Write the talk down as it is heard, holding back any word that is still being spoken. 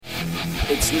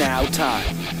It's now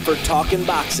time for Talkin'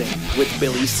 Boxing with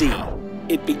Billy C.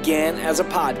 It began as a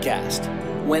podcast,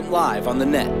 went live on the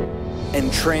net,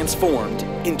 and transformed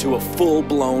into a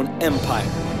full-blown empire.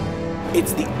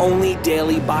 It's the only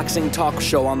daily boxing talk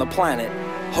show on the planet,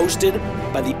 hosted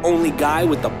by the only guy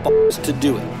with the balls to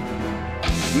do it.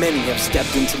 Many have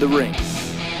stepped into the ring.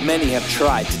 Many have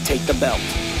tried to take the belt.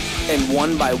 And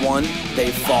one by one,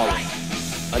 they've fallen.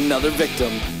 Another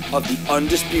victim of the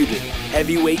undisputed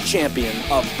heavyweight champion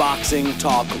of boxing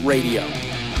talk radio.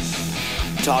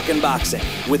 Talkin' Boxing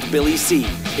with Billy C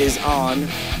is on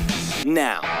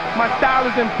now. My style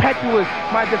is impetuous,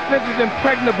 my defense is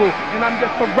impregnable, and I'm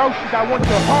just ferocious. I want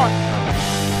your heart.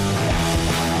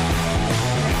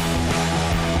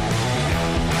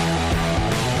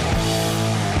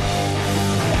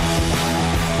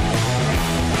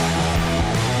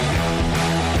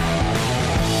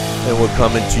 And we're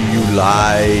coming to you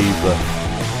live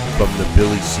from the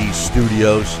Billy C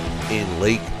Studios in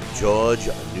Lake George,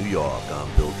 New York. I'm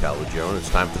Bill Calogero, and it's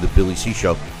time for the Billy C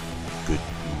Show. Good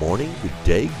morning, good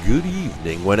day, good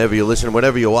evening, whenever you're listening,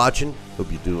 whenever you're watching.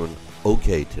 Hope you're doing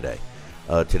okay today.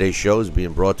 Today's show is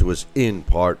being brought to us in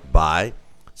part by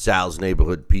Sal's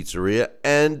Neighborhood Pizzeria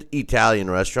and Italian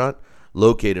Restaurant,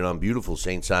 located on beautiful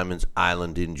St. Simons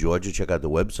Island in Georgia. Check out the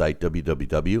website,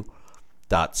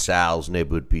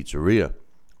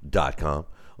 www.salsneighborhoodpizzeria.com,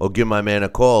 or give my man a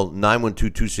call,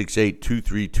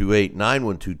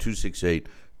 912-268-2328,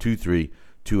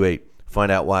 912-268-2328.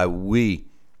 Find out why we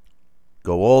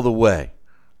go all the way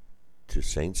to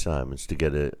St. Simons to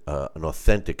get an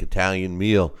authentic Italian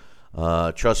meal.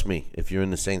 Trust me, if you're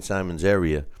in the St. Simons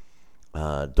area,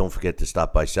 don't forget to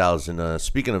stop by Sal's. And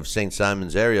speaking of St.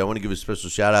 Simons area, I want to give a special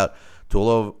shout out to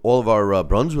all of our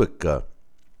Brunswick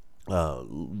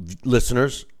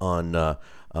listeners on the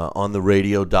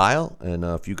radio dial. And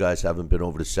if you guys haven't been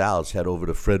over to Sal's, head over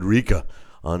to Frederica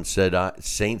on said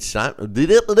St. Simon.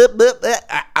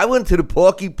 I went to the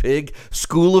Porky Pig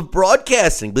School of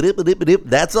Broadcasting.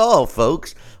 That's all,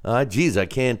 folks. Geez, I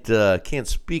can't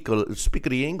speak of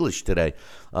the English today.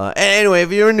 Anyway,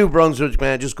 if you're in New Brunswick,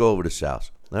 man, just go over to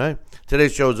Sal's. All right.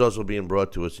 Today's show is also being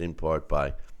brought to us in part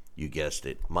by, you guessed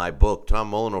it, my book,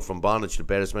 Tom Molineaux, From Bondage to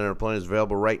Baddest Man on the Planet, is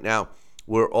available right now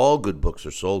where all good books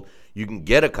are sold. You can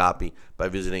get a copy by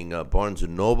visiting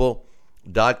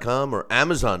BarnesandNoble.com or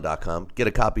Amazon.com. Get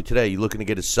a copy today. You're looking to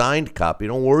get a signed copy,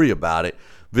 don't worry about it.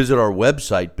 Visit our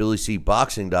website,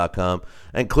 BillyCBoxing.com,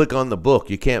 and click on the book.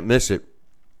 You can't miss it.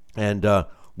 And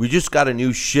we just got a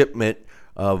new shipment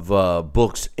of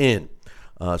books in.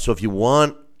 So if you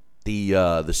want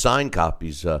the signed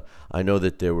copies, I know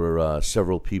that there were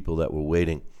several people that were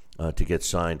waiting to get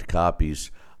signed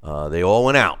copies. They all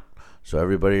went out. So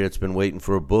everybody that's been waiting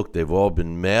for a book, they've all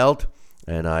been mailed.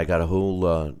 And I got a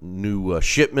whole new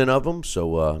shipment of them.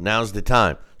 So now's the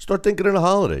time. Start thinking of the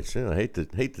holidays. I hate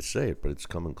to say it, but it's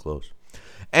coming close.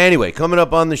 Anyway, coming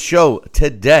up on the show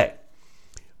today,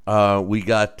 we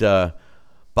got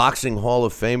Boxing Hall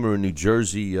of Famer and New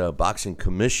Jersey Boxing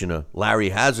Commissioner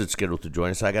Larry Hazzard scheduled to join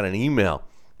us. I got an email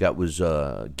that was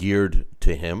geared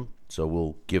to him, so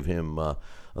we'll give him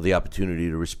the opportunity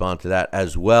to respond to that,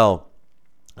 as well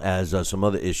as some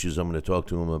other issues I'm going to talk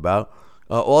to him about.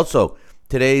 Also,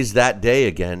 today's that day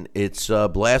again. It's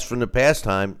Blast from the Past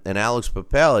time, and Alex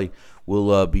Papali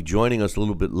will be joining us a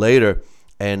little bit later.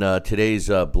 And today's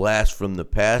Blast from the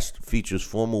Past features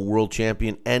former world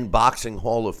champion and Boxing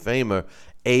Hall of Famer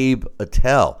Abe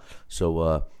Attell.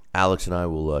 So Alex and I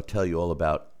will tell you all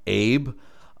about Abe.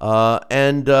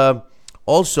 And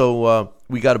also,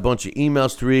 we got a bunch of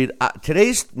emails to read.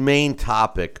 Today's main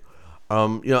topic,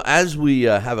 as we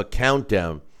have a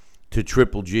countdown to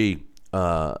Triple G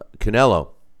Canelo,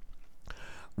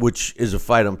 which is a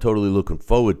fight I'm totally looking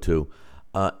forward to.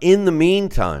 In the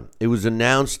meantime, it was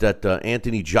announced that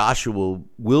Anthony Joshua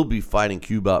will be fighting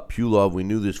Kubrat Pulev. We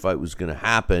knew this fight was going to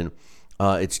happen.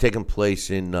 It's taking place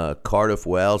in Cardiff,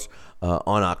 Wales,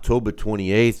 on October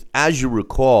 28th. As you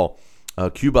recall,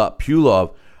 Kubrat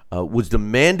Pulev was the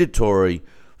mandatory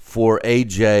for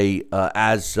AJ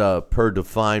as per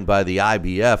defined by the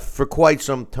IBF for quite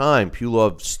some time.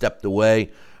 Pulev stepped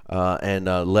away and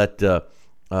let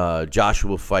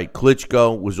Joshua fight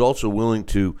Klitschko. Was also willing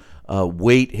to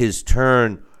wait his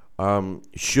turn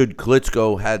should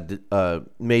Klitschko had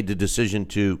made the decision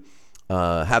to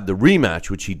have the rematch,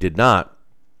 which he did not.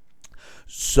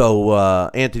 So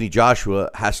Anthony Joshua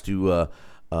has to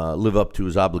live up to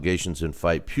his obligations and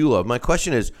fight Pulev. My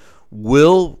question is,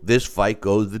 will this fight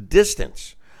go the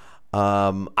distance?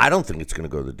 I don't think it's going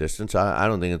to go the distance. I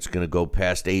don't think it's going to go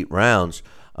past 8 rounds.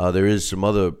 There is some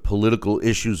other political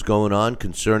issues going on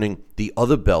concerning the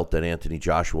other belt that Anthony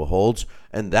Joshua holds,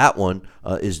 and that one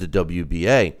is the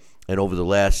WBA. And over the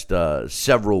last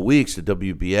several weeks, the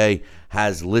WBA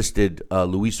has listed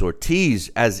Luis Ortiz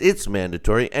as its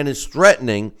mandatory and is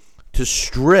threatening to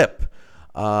strip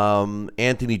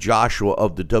Anthony Joshua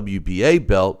of the WBA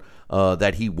belt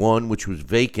that he won, which was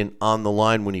vacant on the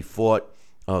line when he fought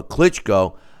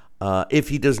Klitschko, if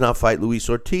he does not fight Luis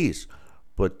Ortiz.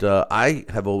 But I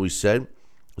have always said,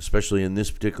 especially in this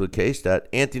particular case, that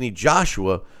Anthony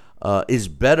Joshua is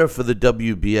better for the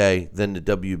WBA than the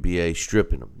WBA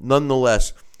stripping him.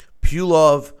 Nonetheless,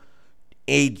 Pulev,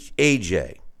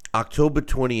 AJ, October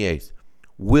 28th.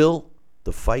 Will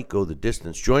the fight go the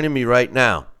distance? Joining me right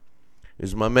now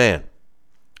is my man,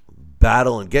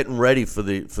 battling, getting ready for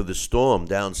the storm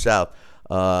down south,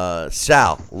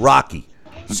 Sal, Rocky,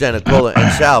 Santa Cola.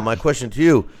 And Sal, my question to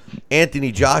you,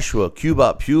 Anthony Joshua,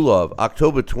 Kubrat Pulev,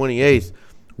 October 28th,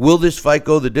 will this fight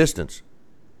go the distance?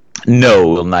 No,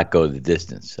 will not go the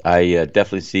distance. I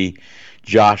definitely see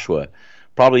Joshua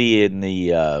probably in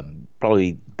the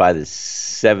probably by the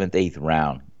 7th, 8th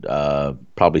round,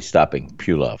 probably stopping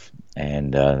Pulev,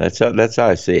 and that's how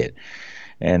I see it.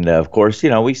 And of course,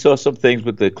 we saw some things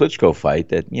with the Klitschko fight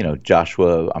that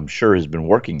Joshua, I'm sure, has been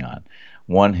working on.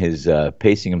 One, his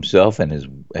pacing himself and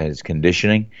his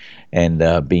conditioning,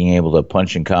 and being able to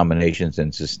punch in combinations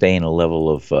and sustain a level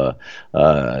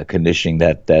of conditioning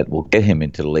that will get him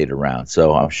into the later rounds.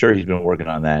 So I'm sure he's been working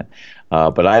on that.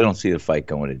 But I don't see the fight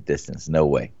going a distance. No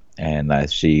way. And I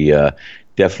see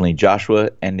definitely Joshua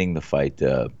ending the fight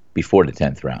before the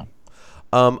 10th round.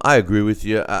 I agree with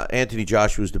you. Anthony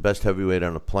Joshua is the best heavyweight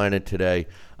on the planet today.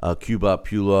 Kubrat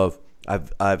Pulev,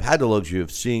 I've had the luxury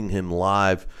of seeing him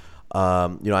live.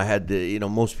 I had the,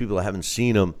 most people that haven't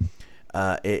seen him,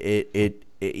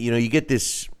 you get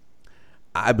this,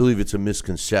 I believe it's a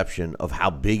misconception of how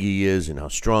big he is and how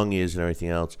strong he is and everything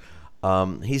else.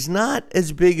 He's not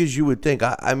as big as you would think.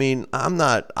 I'm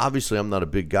not a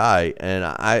big guy, and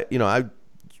I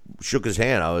shook his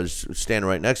hand. I was standing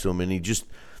right next to him, and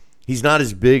he's not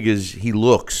as big as he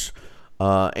looks.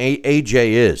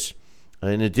 AJ is.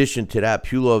 In addition to that,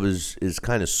 Pulev is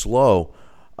kind of slow.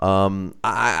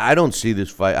 I don't see this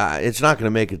fight. It's not going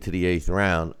to make it to the 8th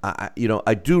round.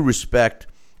 I do respect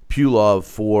Pulev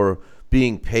for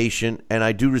being patient, and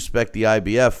I do respect the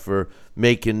IBF for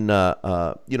making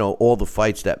all the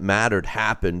fights that mattered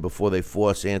happen before they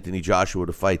forced Anthony Joshua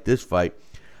to fight this fight.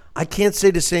 I can't say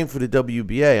the same for the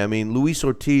WBA. I mean, Luis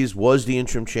Ortiz was the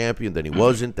interim champion, then he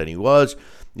wasn't, then he was,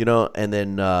 and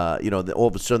then all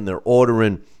of a sudden they're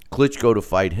ordering Klitschko to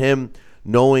fight him,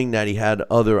 knowing that he had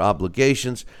other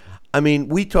obligations. I mean,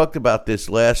 we talked about this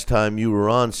last time you were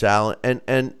on, Sal, and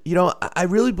I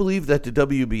really believe that the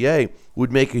WBA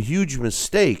would make a huge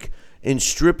mistake in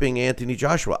stripping Anthony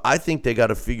Joshua. I think they got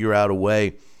to figure out a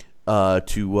way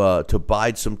to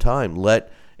bide some time,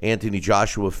 let Anthony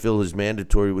Joshua fill his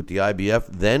mandatory with the IBF,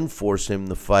 then force him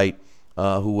to fight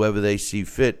whoever they see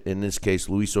fit, in this case,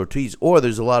 Luis Ortiz. Or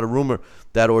there's a lot of rumor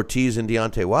that Ortiz and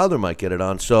Deontay Wilder might get it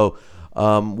on. So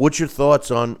what's your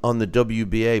thoughts on the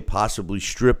WBA possibly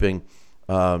stripping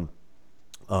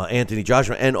Anthony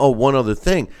Joshua? And, one other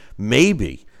thing,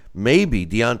 maybe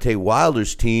Deontay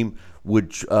Wilder's team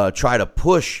would try to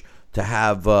push to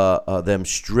have them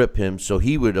strip him so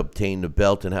he would obtain the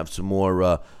belt and have some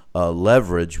more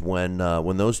leverage when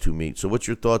those two meet. So what's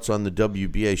your thoughts on the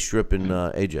WBA stripping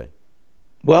AJ?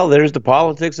 Well, there's the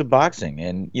politics of boxing,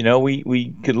 and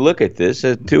we could look at this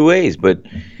two ways, but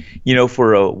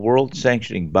for a world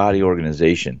sanctioning body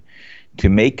organization to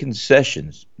make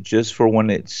concessions just for when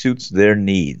it suits their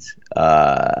needs,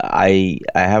 I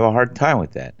have a hard time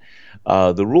with that.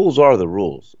 The rules are the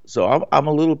rules, so I'm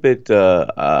a little bit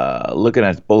looking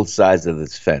at both sides of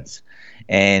this fence.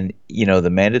 And the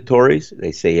mandatories,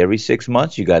 they say every 6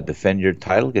 months you got to defend your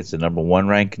title against the number 1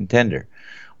 ranked contender.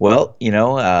 Well,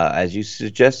 as you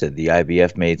suggested, the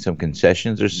IBF made some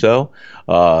concessions or so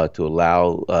to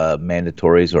allow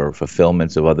mandatories or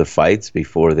fulfillments of other fights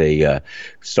before they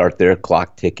start their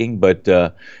clock ticking. But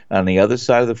on the other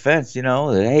side of the fence,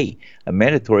 hey, a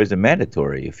mandatory is a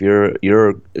mandatory. If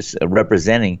you're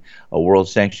representing a world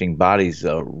sanctioning body's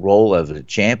role as a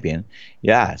champion,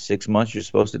 6 months you're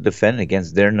supposed to defend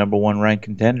against their number 1 ranked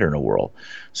contender in the world.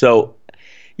 So,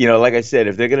 like I said,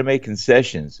 if they're going to make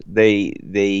concessions,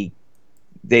 they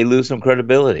lose some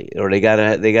credibility, or they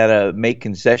gotta make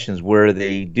concessions where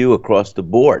they do across the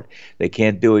board. They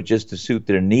can't do it just to suit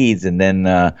their needs and then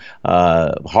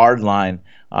hardline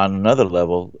on another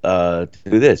level to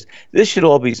do this. This should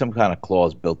all be some kind of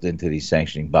clause built into these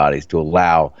sanctioning bodies to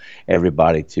allow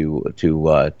everybody to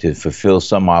fulfill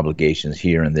some obligations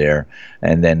here and there,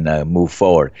 and then move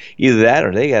forward. Either that,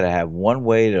 or they got to have one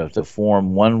way to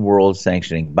form one world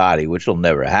sanctioning body, which will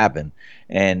never happen,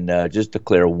 and just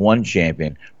declare one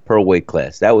champion per weight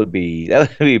class. That would be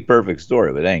a perfect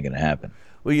story, but it ain't going to happen.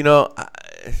 Well,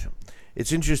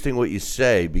 it's interesting what you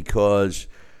say, because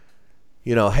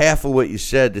half of what you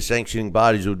said, the sanctioning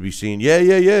bodies would be seeing, yeah.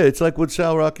 It's like what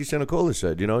Sal Rocky Sanacola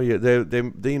said.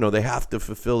 They have to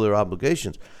fulfill their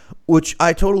obligations, which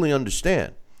I totally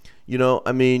understand.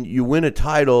 You win a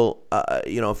title.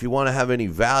 If you want to have any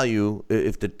value,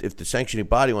 if the sanctioning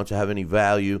body wants to have any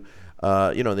value,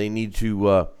 they need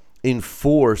to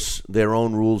enforce their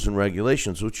own rules and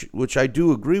regulations, which I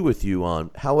do agree with you on.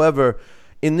 However,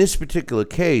 in this particular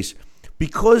case,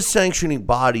 because sanctioning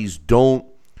bodies don't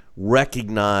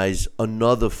recognize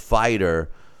another fighter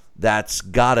that's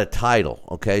got a title,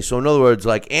 okay? So in other words,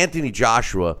 like Anthony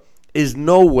Joshua is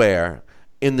nowhere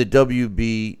in the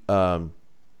that's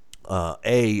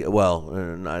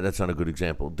not a good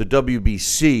example. The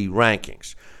WBC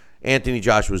rankings. Anthony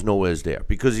Joshua is nowhere there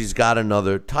because he's got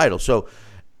another title. So,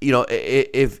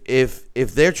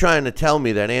 if they're trying to tell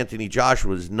me that Anthony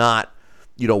Joshua is not,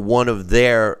 one of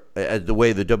their, the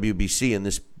way the WBC in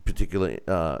this particular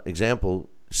example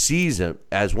sees him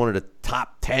as one of the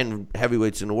top 10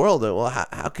 heavyweights in the world, well,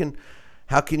 how can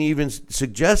you even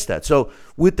suggest that? So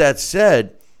with that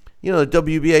said, the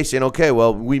WBA saying, okay,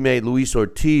 well, we made Luis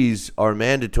Ortiz our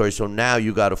mandatory, so now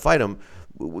you got to fight him.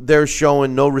 They're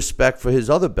showing no respect for his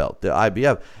other belt, the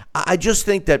IBF. I just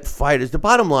think that fighters, the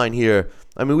bottom line here,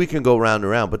 we can go round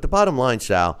and round, but the bottom line,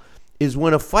 Sal, is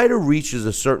when a fighter reaches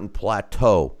a certain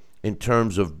plateau in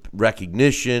terms of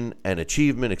recognition and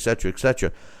achievement, et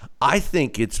cetera, I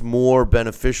think it's more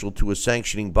beneficial to a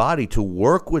sanctioning body to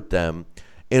work with them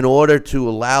in order to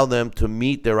allow them to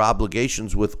meet their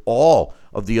obligations with all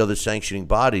of the other sanctioning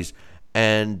bodies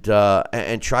and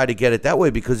try to get it that way,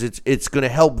 because it's going to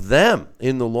help them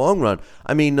in the long run.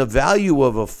 The value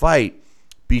of a fight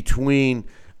between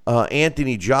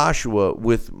Anthony Joshua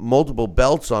with multiple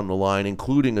belts on the line,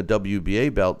 including a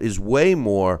WBA belt, is way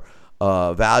more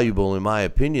valuable, in my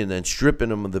opinion, than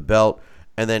stripping him of the belt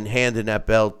and then handing that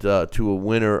belt to a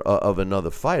winner of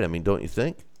another fight. Don't you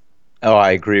think? Oh,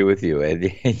 I agree with you,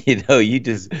 and you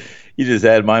just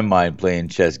had my mind playing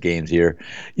chess games here.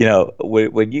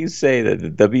 When you say that the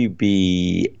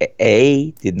WBA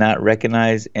did not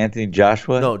recognize Anthony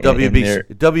Joshua, no,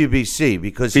 WBC,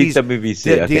 because he's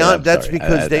WBC. That's sorry.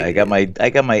 Because I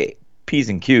got my P's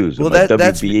and Q's. Well,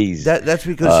 that's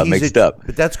because mixed up.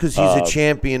 But that's because he's a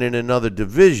champion in another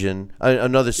division,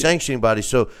 another sanctioning body.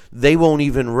 So they won't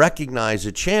even recognize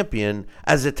a champion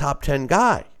as a top 10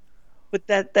 guy. But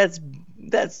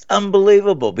that's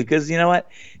unbelievable, because you know what?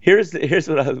 Here's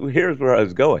where I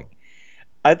was going.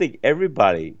 I think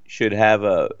everybody should have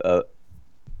a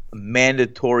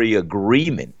mandatory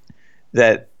agreement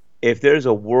that if there's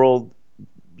a world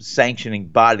sanctioning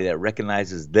body that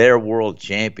recognizes their world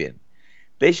champion,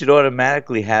 they should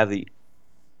automatically have the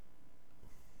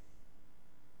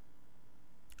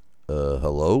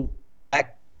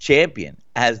champion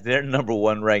as their number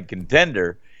one ranked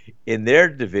contender in their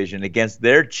division against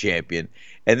their champion.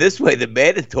 And this way the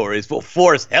mandatories will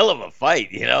force hell of a fight.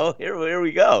 Here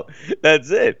we go.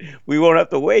 That's it. We won't have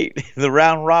to wait. The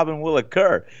round robin will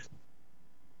occur.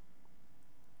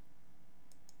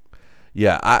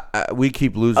 Yeah, we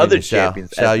keep losing other to Sal.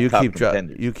 champions. Sal, you keep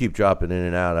dropping in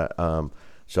and out. Well,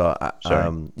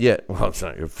 it's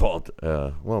not your fault.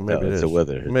 Maybe it is. The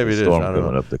weather. Maybe it is. I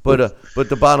don't know. But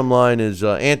the bottom line is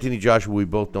Anthony Joshua. We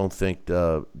both don't think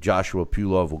Joshua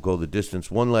Pulov will go the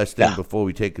distance. One last thing before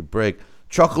we take a break.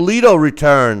 Chocolatito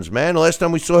returns, man. The last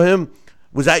time we saw him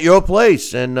was at your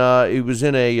place, and he was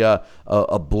in a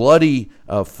bloody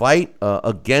fight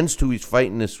against who he's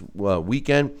fighting this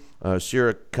weekend.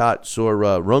 Sirikat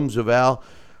Rungzaval,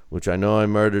 which I know I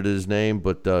murdered his name,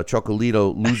 but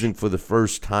Chocolatito losing for the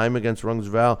first time against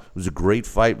Rungzaval. It was a great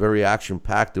fight, very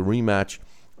action-packed. The rematch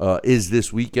is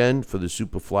this weekend for the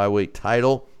super flyweight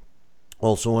title.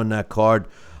 Also on that card,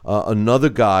 another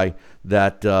guy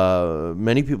that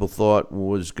many people thought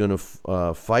was going to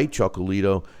fight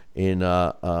Chocolatito in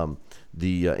the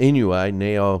Inoue,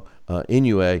 Naoya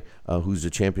Inoue, who's a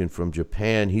champion from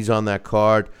Japan. He's on that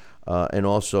card. And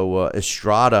also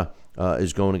Estrada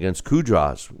is going against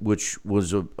Kudras, which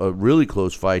was a really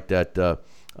close fight that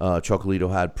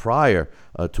Chocolatito had prior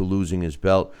to losing his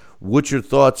belt. What's your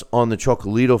thoughts on the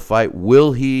Chocolatito fight?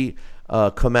 Will he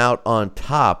come out on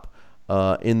top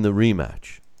in the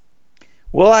rematch?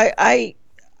 Well,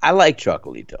 I like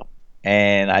Chocolatito,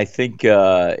 and I think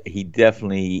he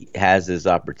definitely has his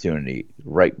opportunity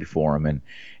right before him,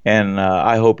 and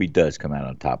I hope he does come out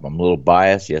on top. I'm a little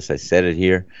biased. Yes, I said it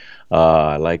here.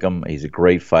 I like him. He's a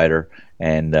great fighter,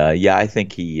 and I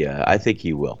think he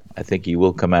will. I think he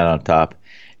will come out on top,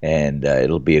 and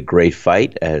it'll be a great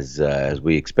fight as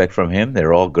we expect from him.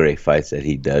 They're all great fights that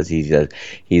he does. He's a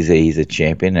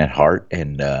champion at heart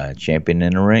and champion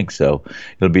in the ring. So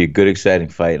it'll be a good, exciting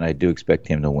fight, and I do expect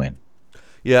him to win.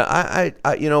 Yeah,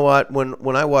 I you know what?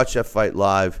 When I watched that fight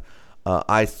live,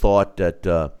 I thought that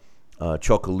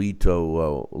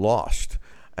Chocolatito lost.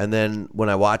 And then when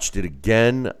I watched it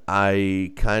again,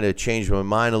 I kind of changed my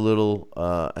mind a little,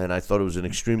 and I thought it was an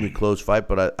extremely close fight,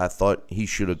 but I thought he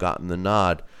should have gotten the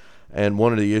nod. And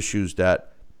one of the issues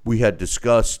that we had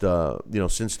discussed,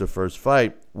 since the first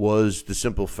fight was the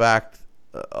simple fact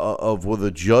of were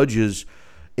the judges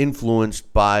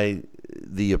influenced by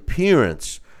the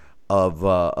appearance of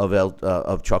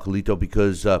Chocolatito,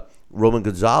 because Roman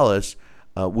Gonzalez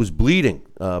was bleeding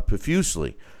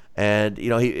profusely. And,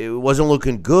 it wasn't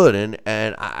looking good.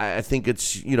 And I think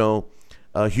it's,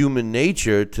 human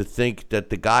nature to think that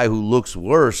the guy who looks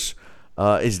worse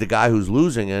is the guy who's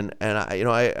losing. And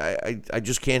I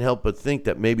just can't help but think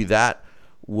that maybe that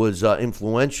was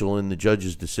influential in the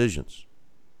judges' decisions.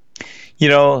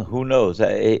 Who knows?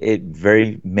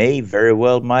 It may very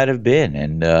well might have been.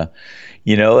 And,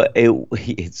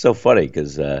 it's so funny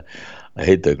because I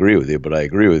hate to agree with you, but I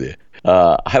agree with you.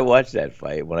 I watched that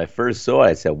fight. When I first saw it,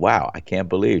 I said, wow, I can't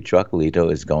believe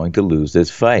Chocolatito is going to lose this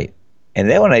fight. And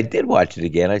then when I did watch it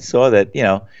again, I saw that,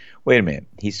 wait a minute,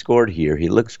 he scored here. He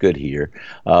looks good here.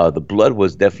 The blood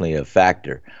was definitely a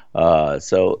factor.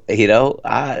 So,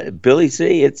 Billy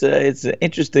C., it's an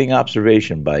interesting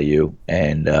observation by you.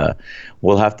 And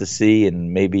we'll have to see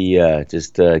and maybe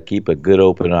just keep a good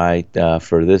open eye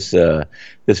for this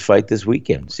fight this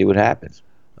weekend, see what happens.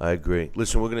 I agree.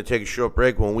 Listen, we're going to take a short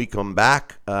break. When we come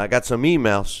back, I got some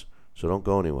emails, so don't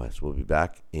go anywhere. So we'll be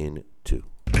back in 2.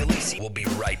 Billy C. will be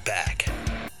right back.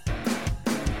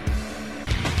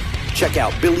 Check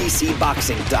out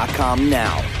BillyCBoxing.com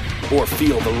now, or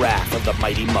feel the wrath of the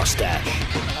mighty mustache.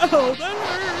 Oh, that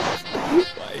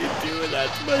hurts. Why are you doing that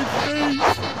to my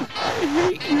face? I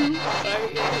hate you.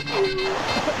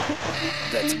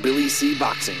 That's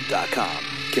BillyCBoxing.com.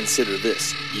 Consider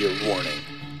this your warning.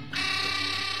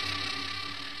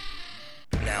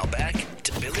 Now back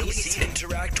to Billy C.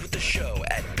 Interact with the show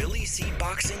at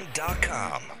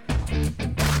BillyCBoxing.com.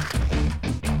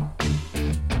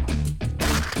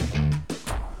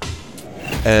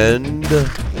 And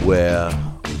we're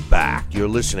back. You're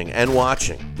listening and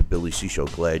watching the Billy C. Show.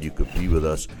 Glad you could be with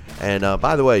us. And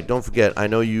by the way, don't forget, I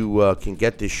know you can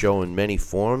get this show in many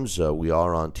forms. We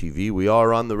are on TV. We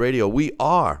are on the radio. We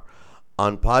are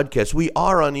on podcasts. We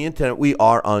are on the internet. We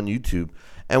are on YouTube.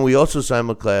 And we also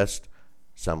simulcast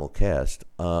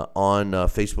on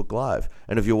Facebook Live.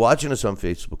 And if you're watching us on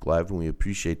Facebook Live, and we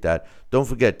appreciate that, don't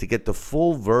forget to get the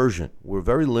full version. We're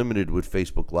very limited with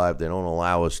Facebook Live. They don't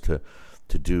allow us to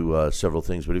do several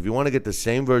things. But if you want to get the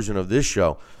same version of this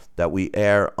show that we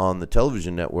air on the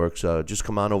television networks, just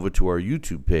come on over to our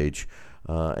YouTube page,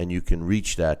 and you can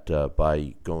reach that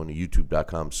by going to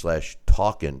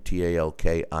youtube.com/talkin,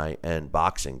 TALKIN,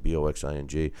 boxing,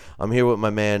 BOXING. I'm here with my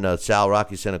man, Sal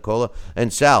Rocky Senecola.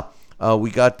 And Sal,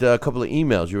 we got a couple of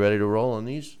emails. You ready to roll on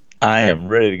these? I am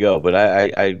ready to go, but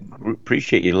I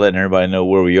appreciate you letting everybody know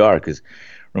where we are, because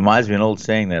reminds me of an old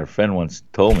saying that a friend once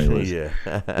told me was, yeah.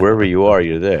 Wherever you are,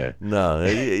 you're there. No,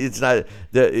 it's not.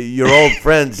 Your old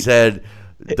friend said,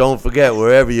 don't forget,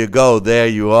 wherever you go, there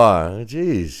you are.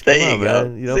 Jeez, come on,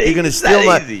 man.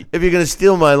 If you're gonna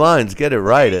steal my lines, get it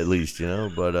right at least,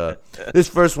 But this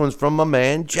first one's from my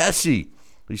man, Jesse.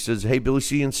 He says, hey, Billy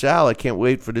C. and Sal, I can't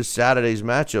wait for this Saturday's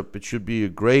matchup. It should be a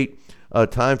great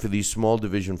time for these small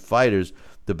division fighters.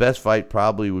 The best fight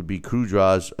probably would be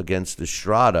Kudras against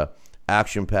Estrada.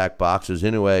 Action-packed boxers.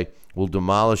 Inoue will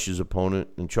demolish his opponent,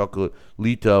 and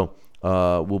Chocolatito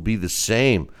will be the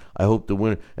same. I hope the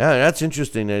winner... Yeah, that's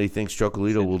interesting that he thinks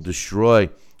Chocolatito will destroy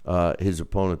his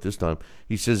opponent this time.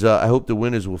 He says, I hope the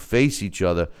winners will face each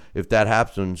other. If that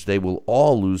happens, they will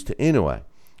all lose to Inoue.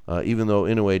 Even though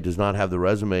Inoue does not have the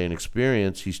resume and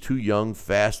experience, he's too young,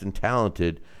 fast, and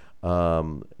talented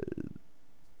to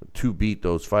beat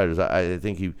those fighters. I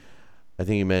think he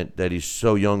meant that he's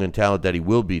so young and talented that he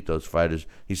will beat those fighters.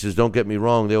 He says, don't get me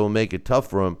wrong, they will make it tough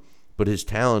for him, but his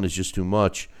talent is just too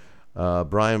much.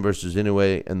 Brian versus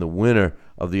Inoue, and the winner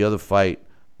of the other fight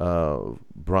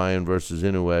Brian versus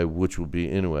Inoue, which will be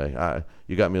Inoue.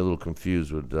 You got me a little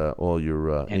confused with all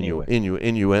your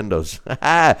innuendos.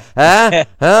 Huh?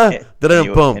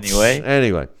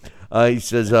 Anyway. He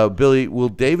says, Billy, will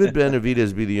David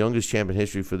Benavidez be the youngest champion in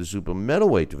history for the super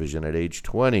middleweight division at age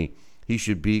 20? He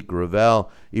should beat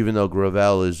Gravel, even though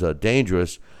Gravel is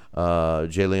dangerous.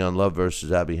 J. Leon Love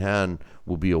versus Abby Han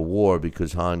will be a war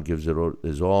because Han gives it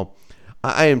his all.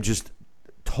 I am just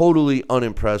totally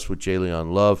unimpressed with J.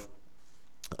 Leon Love.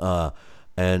 Abby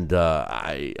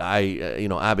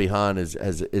Han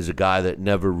is a guy that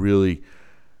never really,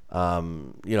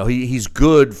 he's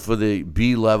good for the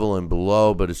B level and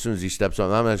below, but as soon as he steps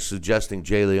on, I'm not suggesting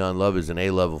J. Leon Love is an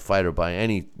A-level fighter by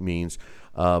any means,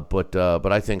 but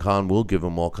I think Han will give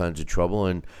him all kinds of trouble,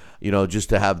 and just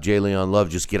to have J. Leon Love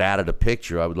just get out of the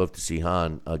picture, I would love to see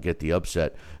Han get the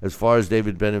upset. As far as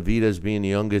David Benavidez being the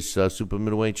youngest super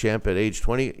middleweight champ at age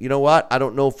 20, you know what? I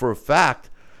don't know for a fact,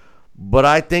 but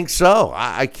I think so.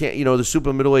 I can't, the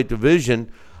super middleweight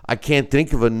division, I can't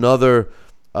think of another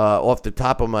off the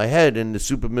top of my head, and the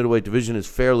super middleweight division is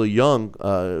fairly young.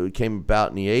 It came about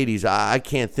in the 80s. I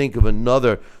can't think of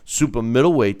another super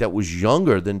middleweight that was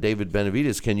younger than David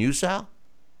Benavidez. Can you, Sal?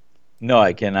 No,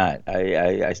 I cannot.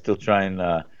 I still try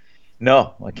and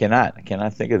no, I cannot. I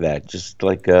cannot think of that. Just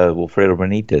like Wilfredo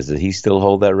Benitez, does he still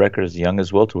hold that record as the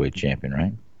youngest welterweight champion,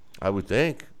 right? I would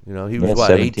think. He was,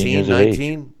 18,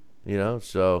 19?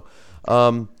 So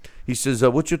he says,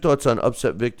 what's your thoughts on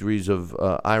upset victories of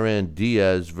Iran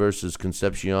Diaz versus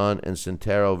Concepcion and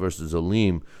Centeno versus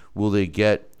Aleem? Will they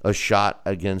get a shot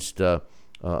against a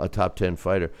top 10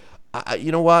 fighter?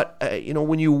 You know what?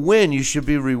 When you win, you should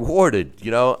be rewarded,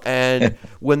 and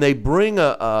when they bring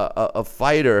a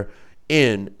fighter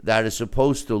in that is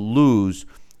supposed to lose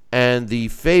and the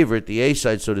favorite, the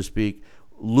A-side, so to speak,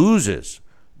 loses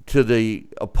to the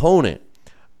opponent,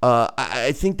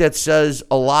 I think that says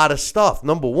a lot of stuff.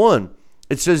 Number one,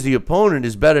 it says the opponent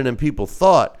is better than people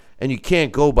thought, and you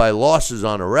can't go by losses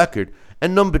on a record.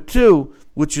 And number two,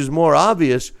 which is more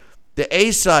obvious, the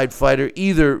A-side fighter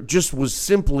either just was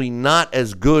simply not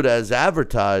as good as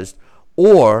advertised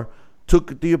or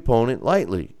took the opponent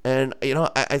lightly. And,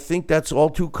 I think that's all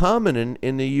too common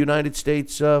in the United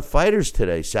States fighters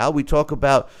today. Sal, we talk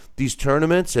about these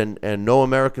tournaments and no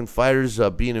American fighters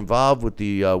being involved with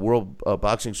the World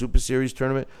Boxing Super Series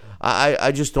tournament.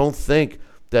 I just don't think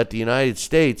that the United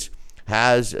States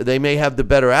they may have the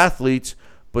better athletes,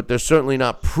 but they're certainly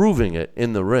not proving it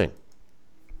in the ring.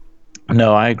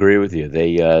 No, I agree with you.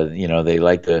 They, they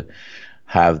like to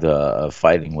have the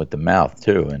fighting with the mouth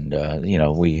too, and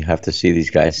we have to see these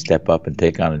guys step up and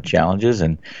take on the challenges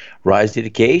and rise to the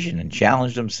occasion and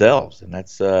challenge themselves, and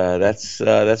that's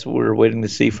what we're waiting to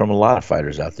see from a lot of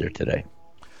fighters out there today.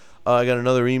 I got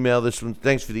another email. This one,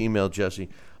 thanks for the email, Jesse.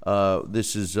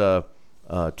 This is 2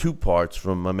 parts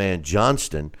from my man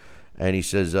Johnston, and he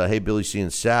says, "Hey Billy C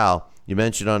and Sal, you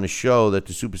mentioned on the show that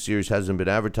the Super Series hasn't been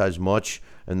advertised much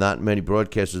and not many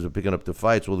broadcasters are picking up the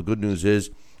fights. Well, the good news is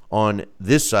on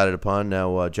this side of the pond,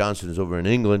 now Johnson is over in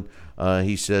England,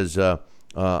 he says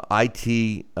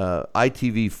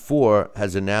ITV4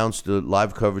 has announced the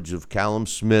live coverage of Callum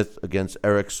Smith against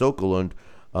Eric Sokolund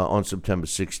on September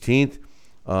 16th.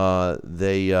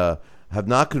 They have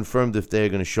not confirmed if they are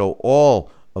going to show all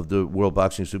of the World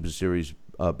Boxing Super Series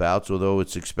bouts, although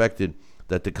it's expected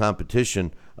that the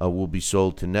competition will be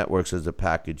sold to networks as a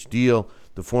package deal.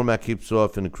 The format keeps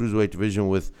off in the cruiserweight division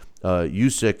with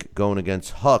Usyk going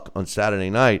against Huck on Saturday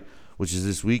night, which is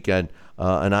this weekend,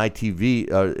 and ITV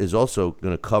is also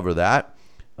going to cover that.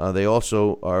 They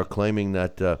also are claiming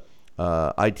that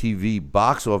ITV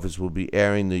box office will be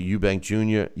airing the Eubank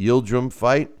Jr. Yildirim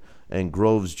fight and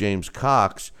Groves James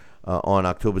Cox on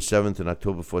October 7th and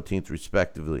October 14th,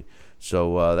 respectively.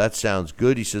 So that sounds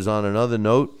good. He says, on another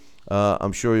note,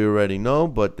 I'm sure you already know,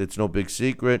 but it's no big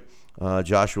secret.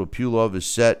 Joshua Pulov is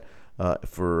set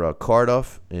for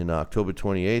Cardiff in October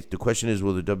 28th. The question is,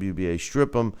 will the WBA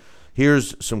strip him?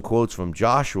 Here's some quotes from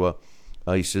Joshua.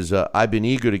 He says, I've been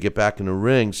eager to get back in the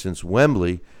ring since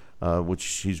Wembley, which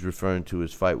he's referring to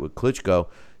his fight with Klitschko.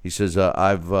 He says,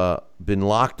 I've been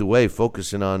locked away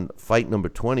focusing on fight number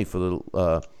 20 for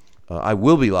the I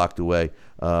will be locked away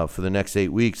for the next 8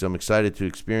 weeks. I'm excited to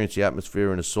experience the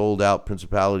atmosphere in a sold-out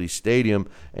Principality Stadium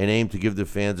and aim to give the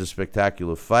fans a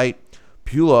spectacular fight.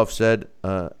 Pulov said,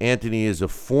 Anthony is a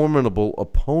formidable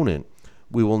opponent.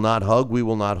 We will not hug, we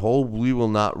will not hold, we will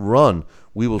not run.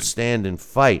 We will stand and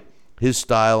fight. His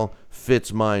style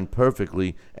fits mine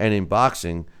perfectly, and in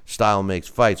boxing, style makes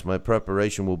fights. My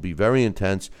preparation will be very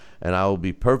intense, and I will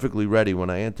be perfectly ready when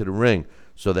I enter the ring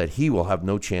so that he will have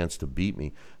no chance to beat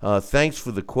me. Thanks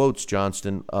for the quotes,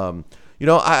 Johnston.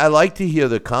 I like to hear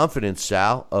the confidence,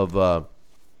 Sal, of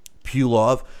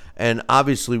Pulov. And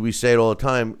obviously, we say it all the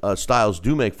time, styles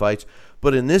do make fights.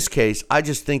 But in this case, I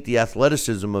just think the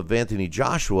athleticism of Anthony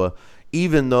Joshua,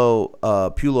 even though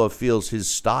Pulov feels his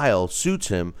style suits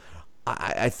him,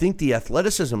 I think the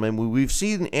athleticism, and we've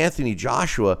seen Anthony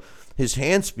Joshua, his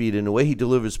hand speed and the way he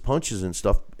delivers punches and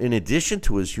stuff, in addition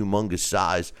to his humongous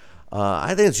size,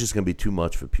 I think it's just going to be too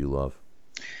much for Pulov.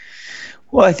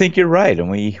 Well, I think you're right, and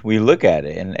we look at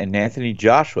it, and Anthony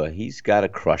Joshua, he's got a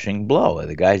crushing blow.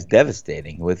 The guy's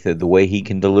devastating with the way he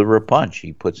can deliver a punch.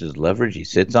 He puts his leverage, he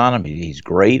sits on him, he's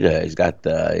great. He's got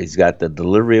the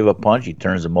delivery of a punch. He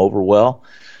turns him over well.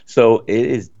 So it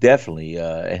is definitely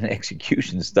an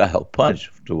execution style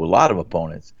punch to a lot of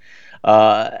opponents.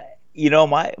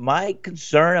 My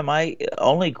concern and my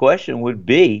only question would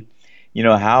be,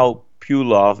 how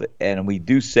Pulov, and we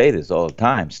do say this all the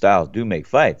time, styles do make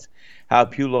fights, how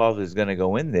Pulov is going to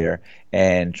go in there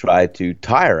and try to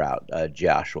tire out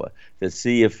Joshua to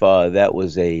see if that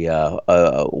was a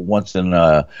once in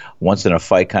a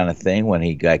fight kind of thing when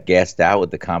he got gassed out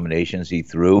with the combinations he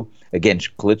threw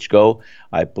against Klitschko.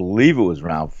 I believe it was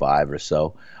round 5 or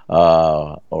so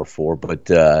or 4, but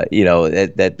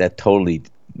that totally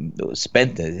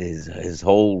spent his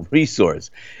whole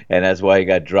resource, and that's why he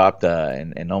got dropped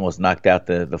and almost knocked out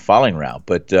the following round.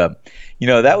 But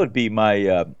that would be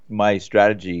my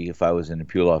strategy if I was in the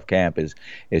Pulov camp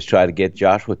is try to get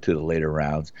Joshua to the later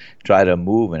rounds, try to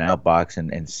move and outbox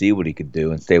and see what he could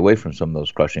do, and stay away from some of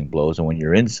those crushing blows. And when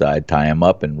you're inside, tie him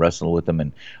up and wrestle with him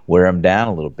and wear him down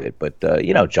a little bit. But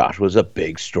Joshua's a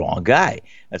big, strong guy.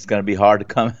 That's going to be hard to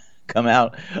come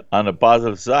out on the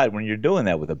positive side when you're doing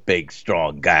that with a big,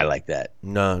 strong guy like that.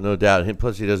 No doubt.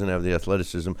 Plus, he doesn't have the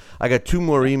athleticism. I got 2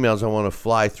 more emails I want to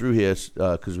fly through here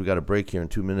because we got a break here in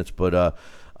 2 minutes. But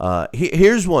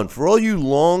here's one. For all you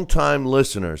longtime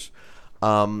listeners,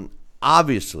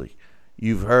 obviously,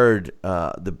 you've heard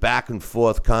the back and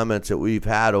forth comments that we've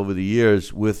had over the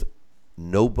years with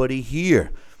Nobody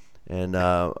Here. And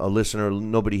a listener,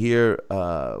 Nobody Here,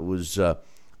 was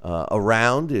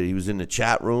around. He was in the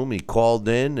chat room. He called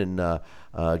in and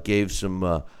gave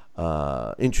some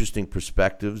interesting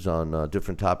perspectives on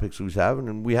different topics we was having,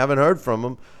 and we haven't heard from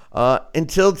him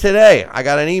until today. I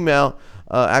got an email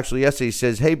actually yesterday. He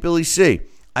says, "Hey, Billy C,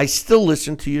 I still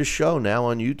listen to your show now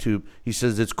on YouTube." He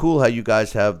says, "It's cool how you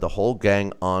guys have the whole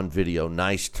gang on video.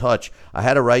 Nice touch. I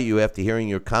had to write you after hearing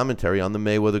your commentary on the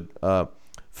Mayweather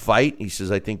fight." He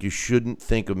says, "I think you shouldn't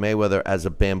think of Mayweather as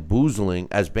bamboozling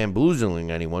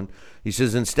anyone." He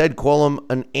says, "Instead, call him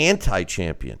an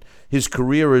anti-champion. His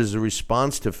career is a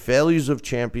response to failures of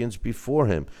champions before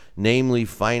him, namely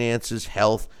finances,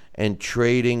 health, and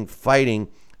trading, fighting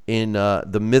in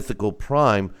the mythical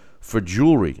prime for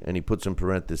jewelry." And he puts in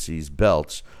parentheses,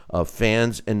 belts,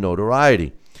 fans, and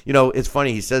notoriety. It's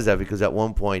funny he says that because at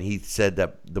one point he said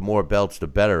that the more belts, the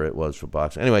better it was for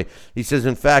boxing. Anyway, he says,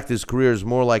 "In fact, his career is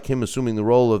more like him assuming the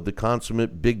role of the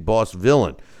consummate big boss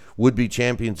villain. Would-be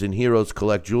champions and heroes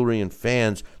collect jewelry and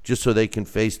fans just so they can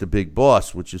face the big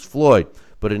boss, which is Floyd.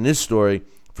 But in this story,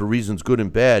 for reasons good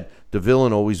and bad, the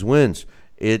villain always wins.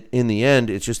 In the end,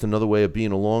 it's just another way of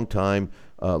being a long-time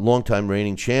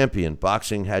reigning champion.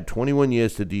 Boxing had 21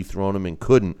 years to dethrone him and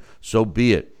couldn't, so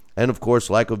be it. And, of course,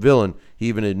 like a villain, he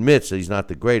even admits that he's not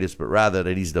the greatest, but rather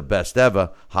that he's the best ever.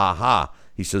 Ha ha."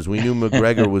 He says, "We knew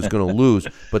McGregor was going to lose,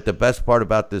 but the best part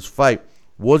about this fight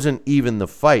wasn't even the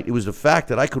fight. It was the fact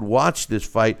that I could watch this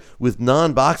fight with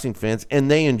non-boxing fans, and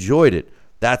they enjoyed it.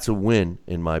 That's a win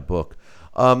in my book."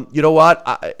 You know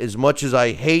what? As much as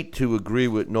I hate to agree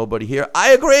with Nobody Here,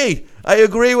 I agree. I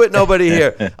agree with Nobody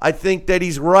Here. I think that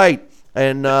he's right,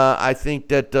 and I think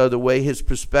that the way his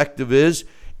perspective is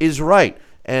right.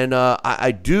 And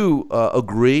I do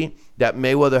agree that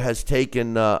Mayweather has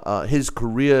taken his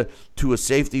career to a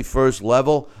safety-first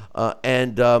level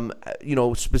and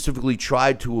specifically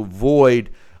tried to avoid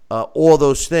all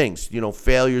those things,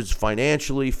 failures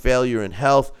financially, failure in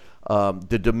health,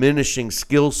 the diminishing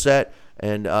skill set.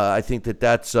 And I think that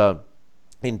that's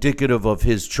indicative of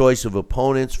his choice of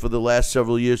opponents for the last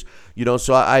several years.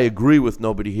 So I agree with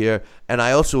Nobody Here. And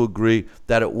I also agree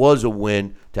that it was a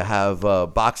win to have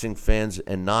boxing fans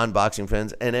and non-boxing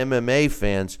fans and MMA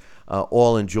fans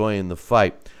all enjoying the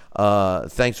fight.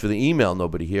 Thanks for the email,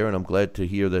 Nobody Here, and I'm glad to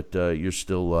hear that you're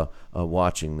still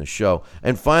watching the show.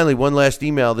 And finally, one last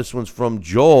email. This one's from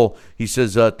Joel. He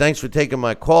says, "Thanks for taking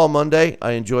my call Monday.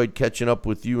 I enjoyed catching up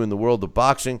with you in the world of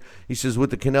boxing." He says,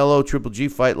 "With the Canelo Triple G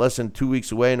fight less than 2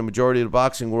 weeks away and the majority of the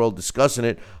boxing world discussing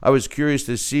it, I was curious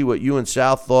to see what you and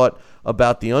Sal thought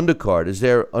about the undercard. Is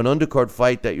there an undercard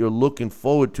fight that you're looking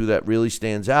forward to that really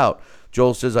stands out?"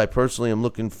 Joel says, "I personally am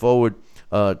looking forward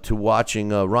to watching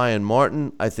Ryan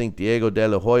Martin. I think Diego De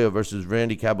La Hoya versus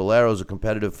Randy Caballero is a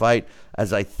competitive fight,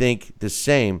 as I think the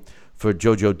same for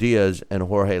Jojo Diaz and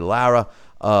Jorge Lara.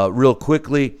 Real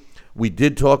quickly, we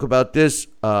did talk about this.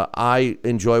 I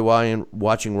enjoy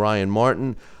watching Ryan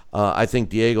Martin. I think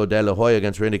Diego De La Hoya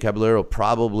against Randy Caballero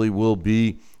probably will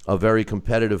be a very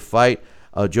competitive fight.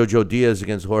 Jojo Diaz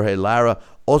against Jorge Lara,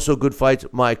 also good fights.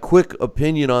 My quick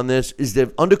opinion on this is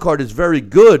that undercard is very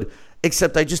good,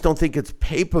 except I just don't think it's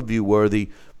pay-per-view worthy,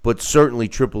 but certainly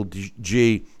Triple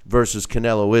G versus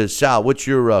Canelo is. Sal, what's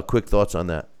your quick thoughts on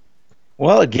that?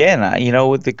 Well, again,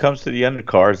 when it comes to the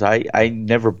undercards, I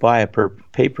never buy a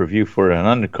pay-per-view for an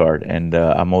undercard, and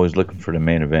I'm always looking for the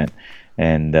main event.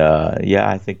 And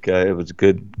I think it was a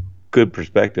good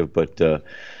perspective, but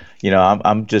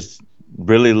I'm just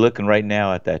really looking right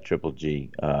now at that Triple G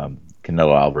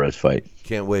Canelo Alvarez fight.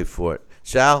 Can't wait for it.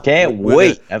 Sal, can't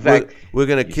wait. In fact, we're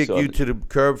gonna kick you to the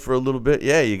curb for a little bit.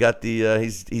 Yeah, you got the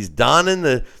he's donning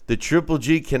the Triple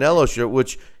G Canelo shirt,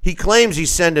 which he claims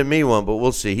he's sending me one, but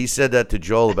we'll see. He said that to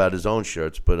Joel about his own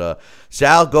shirts. But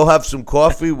Sal, go have some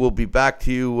coffee. We'll be back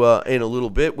to you in a little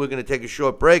bit. We're gonna take a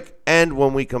short break, and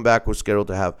when we come back, we're scheduled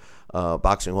to have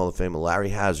Boxing Hall of Famer Larry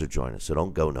Hazzard join us. So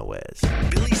don't go nowhere.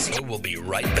 Billy C will be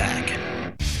right back.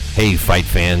 Hey, fight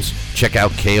fans, check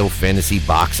out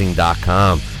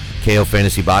KOFantasyBoxing.com. KO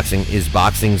Fantasy Boxing is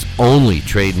boxing's only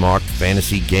trademarked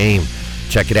fantasy game.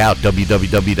 Check it out,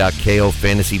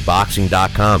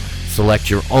 www.KOFantasyBoxing.com. Select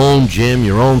your own gym,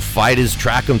 your own fighters,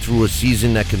 track them through a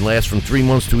season that can last from 3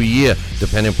 months to a year,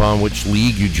 depending upon which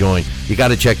league you join. You got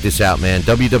to check this out, man.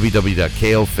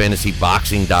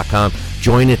 www.KOFantasyBoxing.com.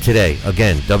 Join it today.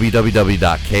 Again,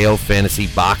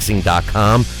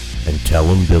 www.KOFantasyBoxing.com, and tell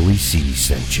them Billy C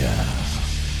sent ya.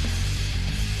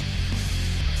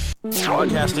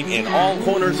 Broadcasting in all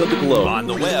corners of the globe, on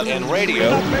the web and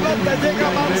radio.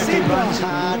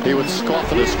 He would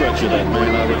scoff at a stretcher, that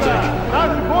man, I would think.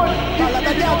 Palla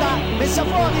tagliata, messa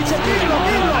fuori, c'è Pirlo.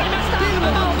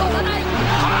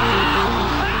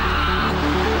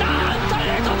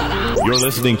 You're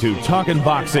listening to Talkin'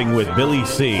 Boxing with Billy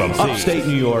C. from upstate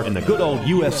New York and the good old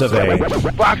US of A.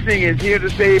 Boxing is here to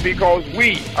stay because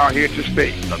we are here to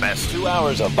stay. The best 2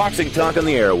 hours of boxing talk on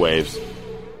the airwaves.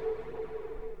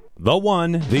 The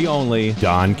one, the only,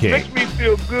 Don King. Makes me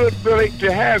feel good, Billy,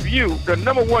 to have you, the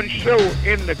 #1 show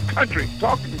in the country,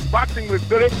 talking boxing with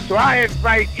Billy. So I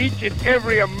invite each and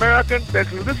every American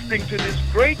that's listening to this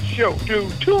great show to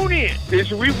tune in,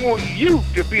 because we want you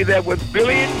to be there with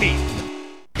Billy and me.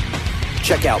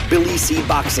 Check out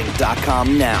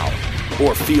BillyCBoxing.com now,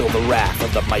 or feel the wrath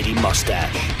of the mighty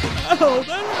mustache. Oh,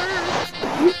 that hurts.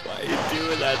 Why are you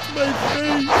doing that to my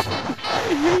face?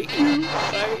 I hate you. I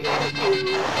hate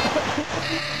you.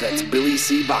 That's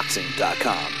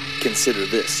BillyCBoxing.com. Consider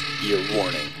this your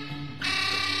warning.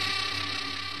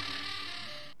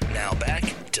 Now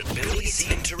back to Billy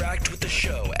C. Interact with the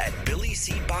show at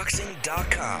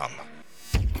BillyCBoxing.com.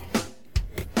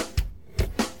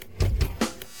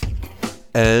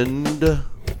 And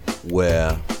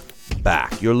we're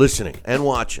back. You're listening and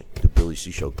watching the Billy C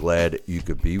Show. Glad you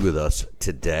could be with us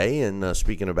today. And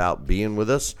speaking about being with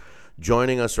us,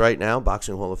 joining us right now,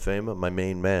 Boxing Hall of Famer, my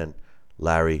main man,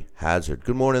 Larry Hazzard.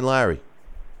 Good morning, Larry.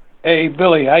 Hey,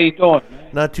 Billy, how you doing?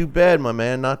 Not too bad, my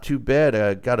man. Not too bad.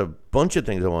 I got a bunch of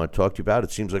things I want to talk to you about.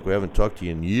 It seems like we haven't talked to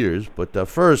you in years. But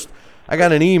first, I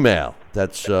got an email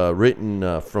that's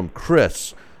written from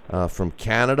Chris from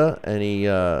Canada, and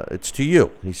it's to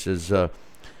you. He says,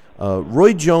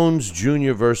 Roy Jones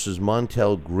Jr. versus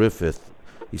Montel Griffith.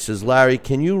 He says, Larry,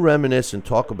 can you reminisce and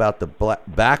talk about the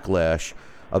backlash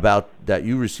that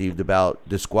you received about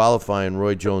disqualifying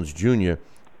Roy Jones Jr.,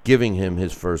 giving him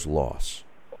his first loss?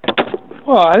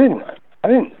 Well, I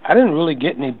didn't really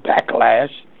get any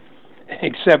backlash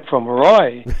except from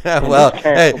Roy. Well,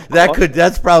 hey,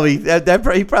 that's probably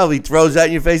he probably throws that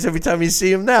in your face every time you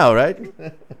see him now, right?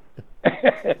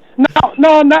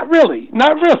 No, not really.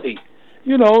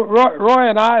 You know, Roy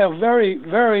and I are very,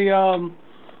 very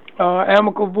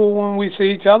amicable when we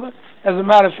see each other. As a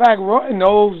matter of fact, Roy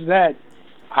knows that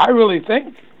I really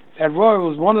think that Roy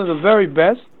was one of the very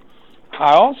best.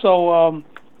 I also,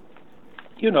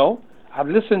 I've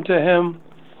listened to him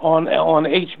on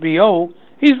HBO.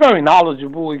 He's very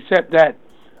knowledgeable, except that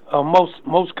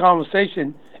most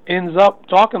conversation ends up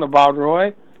talking about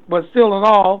Roy. But still in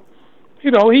all, he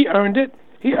earned it.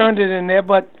 He earned it in there.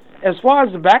 But as far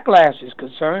as the backlash is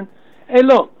concerned, hey,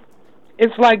 look,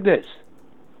 it's like this.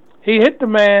 He hit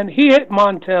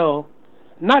Montel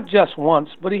not just once,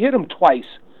 but he hit him twice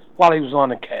while he was on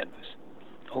the canvas.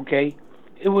 Okay?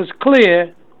 It was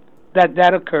clear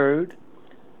that occurred.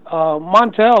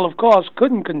 Montel, of course,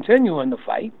 couldn't continue in the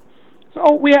fight.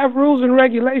 So we have rules and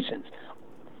regulations.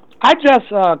 I just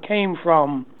came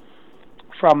from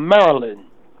Maryland.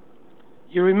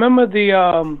 You remember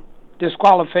the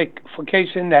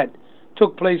disqualification that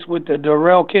took place with the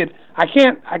Darrell kid? I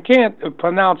can't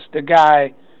pronounce the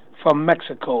guy from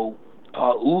Mexico,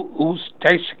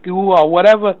 Ustescu or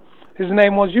whatever his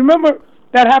name was. You remember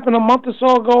that happened a month or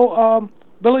so ago,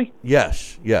 Billy?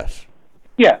 Yes.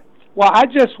 Yeah. Well, I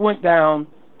just went down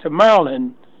to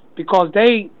Maryland because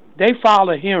they filed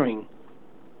a hearing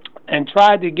and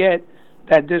tried to get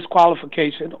that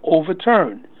disqualification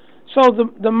overturned. So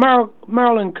the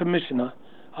Maryland commissioner,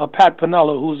 Pat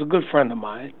Pinella, who's a good friend of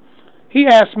mine, he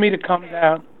asked me to come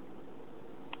down.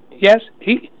 Yes,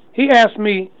 he asked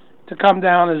me to come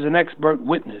down as an expert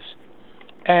witness.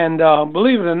 And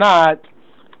believe it or not,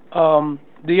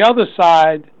 the other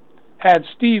side had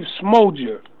Steve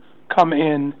Smoger come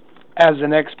in as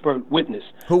an expert witness.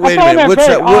 Wait a minute. What's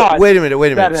that? Wait a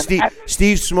minute.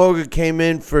 Steve Smoger came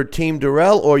in for Team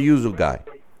Darrell or Uzel Guy?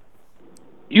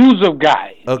 Uzel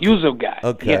Guy. Okay. Uzel Guy.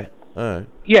 Okay. Yeah. All right.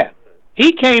 Yeah.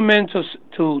 He came in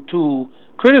to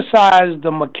criticize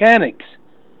the mechanics.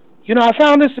 You know, I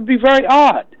found this to be very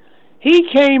odd. He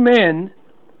came in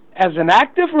as an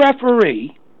active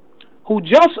referee who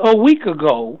just a week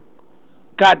ago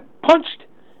got punched.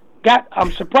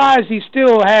 I'm surprised he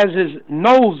still has his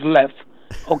nose left,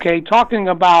 okay, talking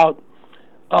about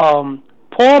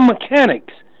poor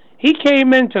mechanics. He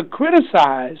came in to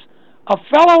criticize a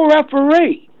fellow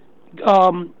referee,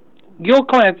 Bill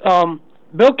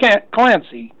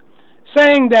Clancy,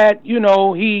 saying that, you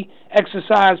know, he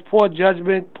exercised poor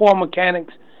judgment, poor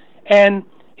mechanics, and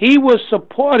he was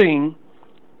supporting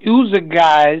Usyk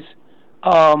Guy's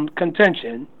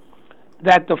contention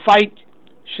that the fight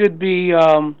should be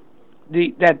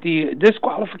that the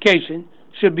disqualification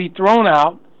should be thrown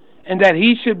out and that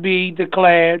he should be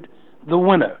declared the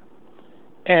winner.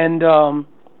 And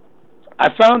I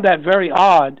found that very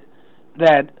odd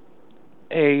that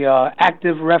a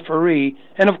active referee,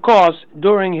 and of course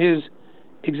during his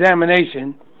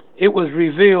examination, it was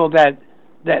revealed that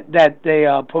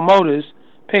the promoters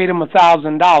paid him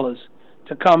 $1,000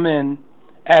 to come in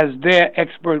as their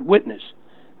expert witness.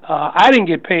 I didn't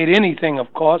get paid anything,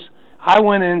 of course. I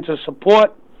went in to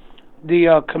support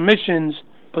the commission's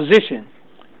position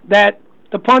that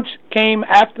the punch came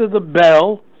after the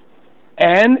bell,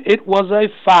 and it was a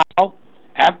foul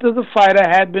after the fighter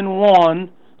had been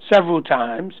warned several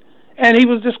times, and he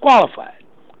was disqualified.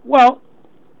 Well,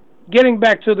 getting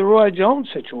back to the Roy Jones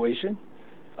situation,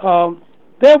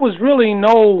 there was really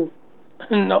no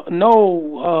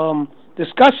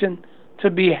discussion to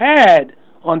be had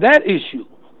on that issue.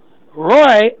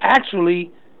 Roy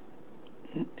actually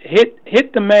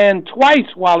hit the man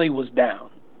twice while he was down.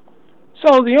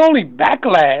 So the only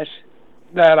backlash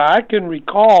that I can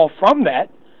recall from that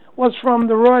was from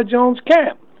the Roy Jones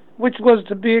camp, which was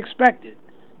to be expected,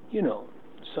 you know.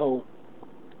 So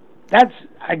that's,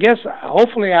 I guess,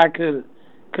 hopefully I could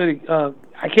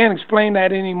I can't explain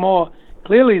that any more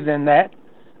clearly than that.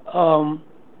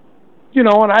 You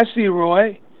know, when I see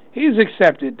Roy, he's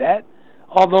accepted that,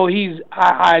 although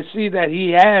I see that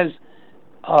he has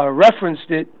referenced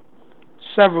it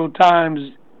several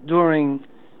times during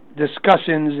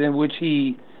discussions in which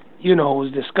he, you know,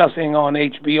 was discussing on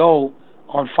HBO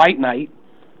on Fight Night.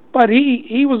 But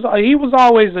he was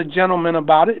always a gentleman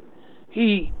about it.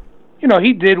 He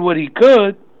did what he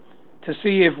could to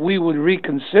see if we would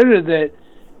reconsider that,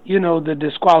 you know, the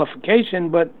disqualification.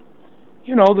 But,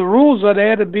 you know, the rules are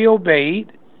there to be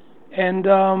obeyed, and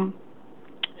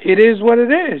it is what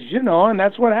it is, you know, and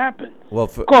that's what happened. Well,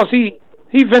 of course, he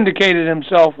vindicated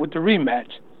himself with the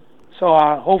rematch, so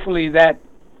hopefully that,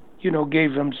 you know,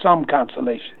 gave him some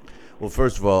consolation. Well,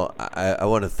 first of all, I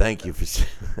want to thank you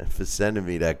for sending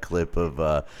me that clip of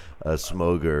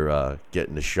Smoger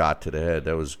getting the shot to the head.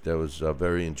 That was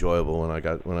very enjoyable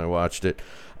when I watched it.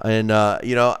 And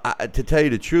you know, to tell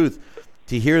you the truth,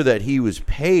 to hear that he was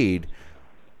paid,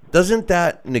 doesn't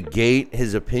that negate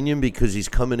his opinion because he's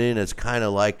coming in as kind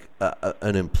of like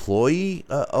an employee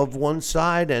of one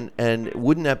side, and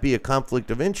wouldn't that be a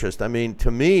conflict of interest? I mean, to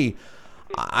me,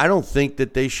 I don't think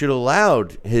that they should have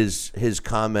allowed his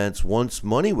comments once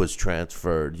money was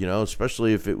transferred, you know,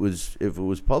 especially if it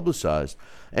was publicized.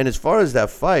 And as far as that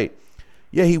fight,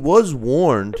 yeah, he was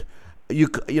warned. You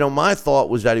know, my thought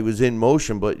was that he was in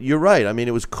motion, but you're right. I mean,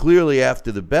 it was clearly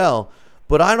after the bell,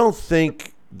 but I don't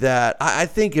think that. I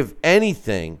think if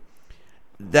anything,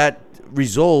 that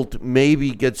result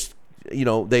maybe gets, you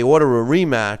know, they order a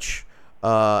rematch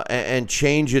and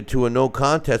change it to a no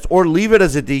contest, or leave it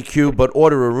as a DQ but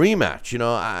order a rematch.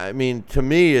 I mean, to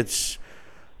me, it's,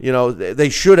 they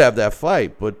should have that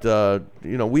fight. But,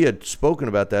 we had spoken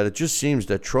about that. It just seems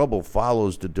that trouble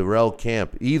follows the Dirrell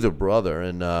camp, either brother.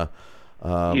 And I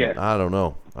don't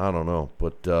know.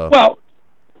 But well,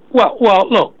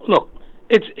 look.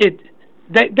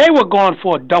 They were going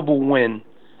for a double win.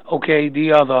 Okay,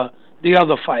 the other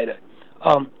fighter.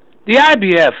 The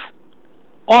IBF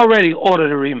already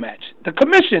ordered a rematch. The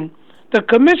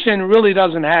commission really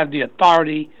doesn't have the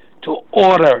authority to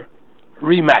order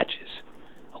rematches.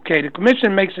 Okay, the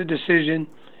commission makes a decision,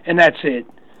 and that's it.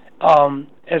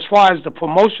 As far as the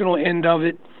promotional end of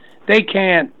it, they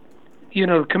can't,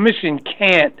 the commission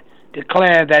can't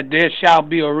declare that there shall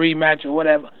be a rematch or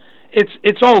whatever.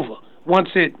 It's over once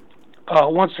the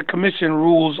commission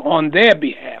rules on their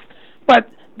behalf. But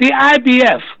the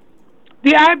IBF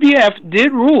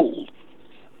did rule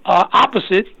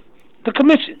opposite the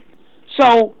commission.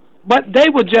 So, but they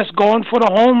were just going for the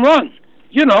home run.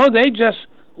 They just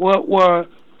were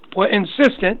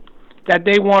insistent that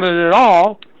they wanted it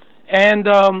all, and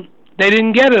they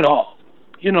didn't get it all.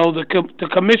 The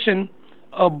commission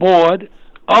board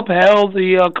upheld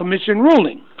the commission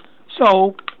ruling.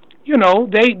 So,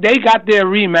 they got their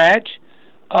rematch.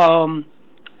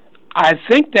 I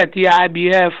think that the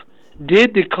IBF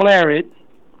did declare it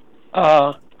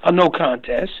a no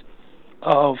contest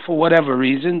for whatever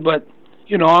reason, but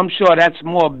I'm sure that's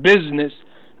more business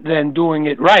than doing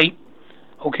it right.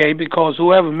 Okay, because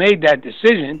whoever made that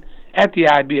decision at the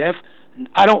IBF,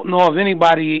 I don't know of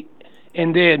anybody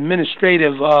in their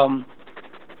administrative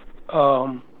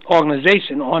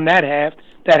organization on that half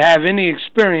that have any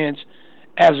experience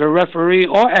as a referee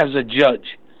or as a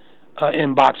judge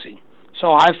in boxing.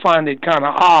 So I find it kind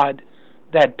of odd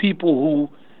that people who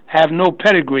have no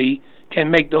pedigree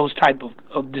can make those type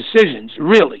of decisions,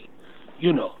 really,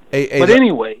 But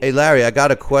anyway. Hey, Larry, I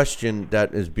got a question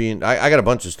that is being... I got a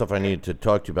bunch of stuff I needed to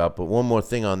talk to you about, but one more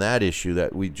thing on that issue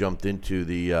that we jumped into,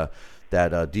 that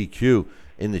DQ.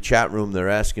 In the chat room, they're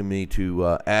asking me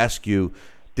to ask you,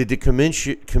 did the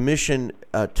commission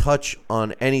touch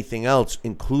on anything else,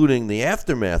 including the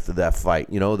aftermath of that fight?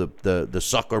 The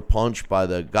sucker punch by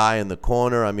the guy in the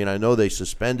corner. I mean, I know they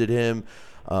suspended him,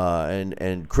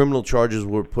 and criminal charges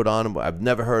were put on him. I've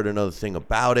never heard another thing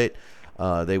about it.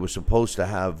 They were supposed to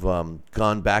have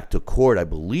gone back to court, I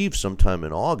believe, sometime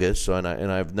in August, and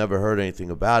I've never heard anything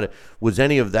about it. Was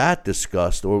any of that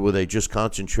discussed, or were they just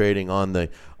concentrating on the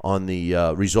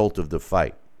result of the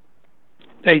fight?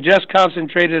 They just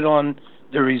concentrated on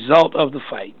the result of the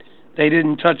fight. They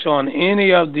didn't touch on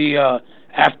any of the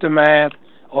aftermath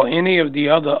or any of the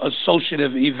other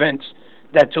associative events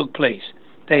that took place.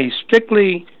 They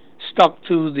strictly stuck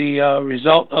to the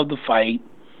result of the fight,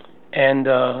 and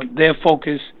their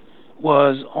focus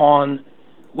was on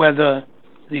whether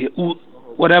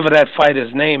whatever that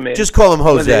fighter's name is. Just call him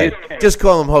Jose. Just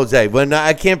call him Jose. When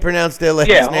I can't pronounce their last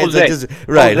names, Jose.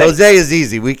 Jose is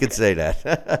easy. We could say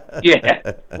that.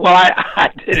 Yeah. Well,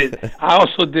 I did it. I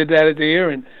also did that at the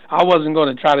hearing. I wasn't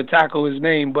going to try to tackle his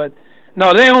name, but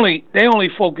no, they only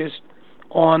focused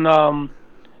on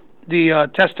the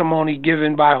testimony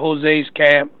given by Jose's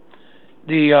camp,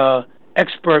 the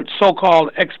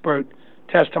so-called expert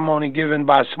testimony given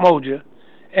by Smoja,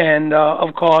 and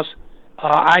of course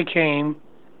I came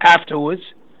afterwards,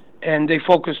 and they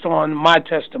focused on my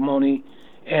testimony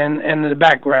and the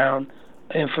background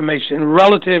information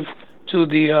relative to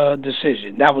the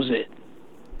decision. That was it.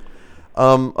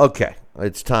 Okay,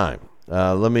 it's time.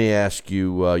 Let me ask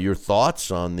you your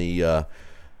thoughts on the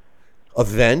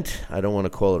event. I don't want to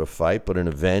call it a fight, but an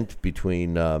event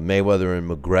between Mayweather and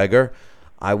McGregor.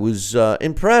 I was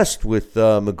impressed with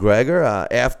McGregor.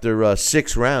 After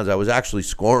 6 rounds, I was actually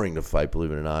scoring the fight,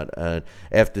 believe it or not. And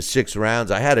after 6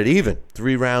 rounds, I had it even,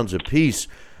 3 rounds apiece,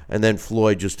 and then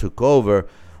Floyd just took over.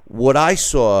 What I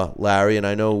saw, Larry, and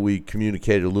I know we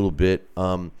communicated a little bit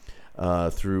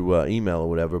through email or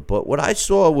whatever, but what I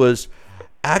saw was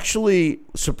actually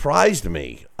surprised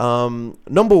me.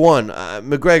 Number one,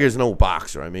 McGregor's no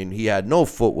boxer. I mean, he had no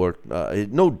footwork,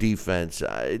 no defense.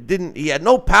 He had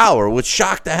no power, which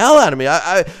shocked the hell out of me.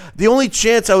 The only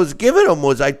chance I was giving him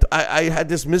was I had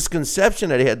this misconception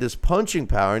that he had this punching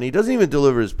power, and he doesn't even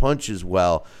deliver his punches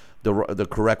well, the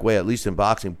correct way, at least in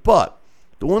boxing. But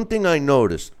the one thing I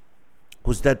noticed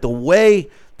was that the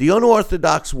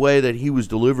unorthodox way that he was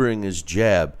delivering his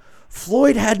jab,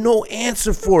 Floyd had no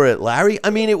answer for it, Larry. I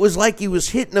mean, it was like he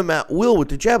was hitting him at will with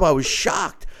the jab. I was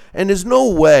shocked. And there's no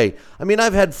way. I mean,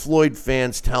 I've had Floyd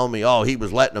fans tell me, oh, he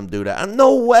was letting him do that.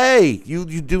 No way. You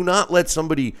do not let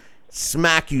somebody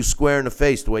smack you square in the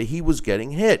face the way he was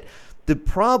getting hit. The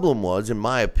problem was, in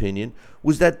my opinion,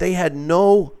 was that they had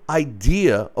no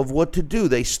idea of what to do.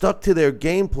 They stuck to their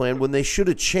game plan when they should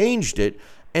have changed it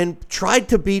and tried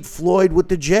to beat Floyd with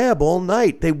the jab all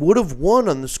night. They would have won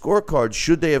on the scorecard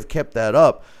should they have kept that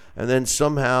up. And then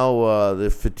somehow the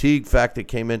fatigue factor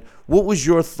came in. What was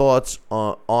your thoughts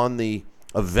on the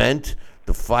event,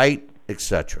 the fight,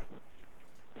 etc.?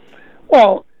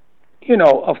 Well,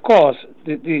 of course,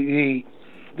 the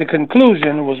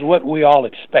conclusion was what we all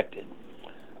expected.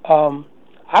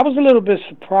 I was a little bit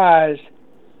surprised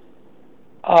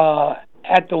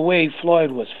at the way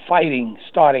Floyd was fighting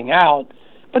starting out,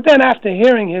 but then after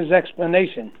hearing his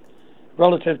explanation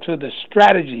relative to the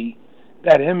strategy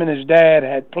that him and his dad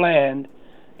had planned,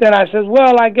 then I said,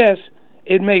 well, I guess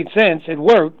it made sense. It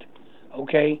worked,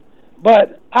 okay?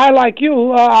 But I, like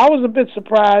you, I was a bit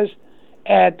surprised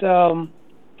at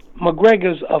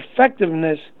McGregor's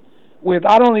effectiveness with,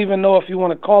 I don't even know if you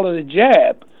want to call it a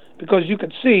jab, because you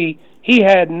could see he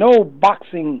had no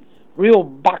real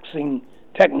boxing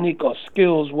technique or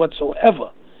skills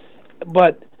whatsoever.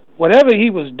 But whatever he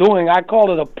was doing, I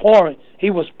call it a pouring. He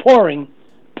was pouring,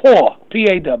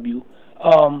 P-A-W,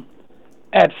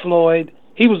 at Floyd.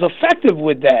 He was effective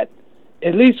with that,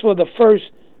 at least for the first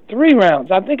 3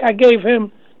 rounds. I think I gave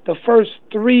him the first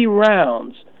 3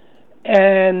 rounds,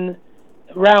 and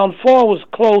round 4 was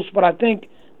close, but I think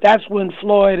that's when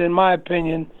Floyd, in my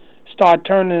opinion, started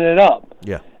turning it up.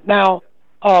 Yeah. Now,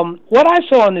 what I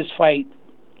saw in this fight,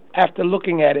 after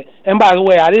looking at it, and by the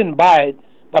way, I didn't buy it,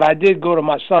 but I did go to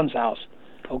my son's house.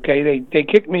 Okay, they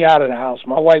kicked me out of the house.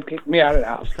 My wife kicked me out of the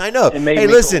house. I know. Hey,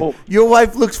 listen, your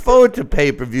wife looks forward to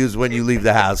pay-per-views when you leave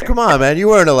the house. Come on, man. You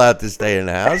weren't allowed to stay in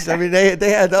the house. I mean, they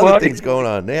had other things going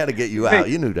on. They had to get you out.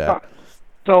 You knew that.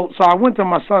 So I went to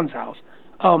my son's house.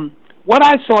 What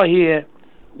I saw here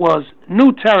was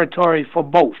new territory for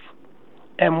both.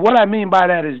 And what I mean by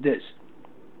that is this.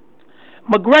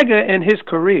 McGregor in his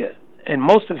career and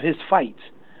most of his fights,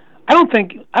 I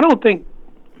don't think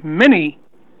many,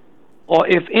 or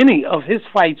if any, of his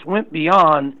fights went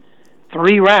beyond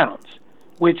 3 rounds,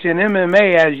 which in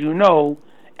MMA, as you know,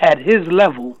 at his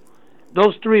level,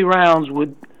 those 3 rounds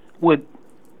would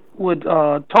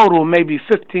total maybe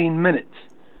 15 minutes,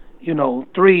 3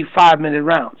 5-minute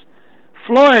rounds.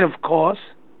 Floyd, of course,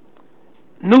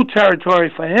 new territory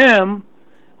for him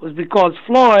was because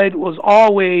Floyd was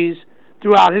always,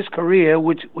 throughout his career,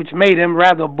 which made him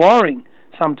rather boring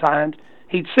sometimes,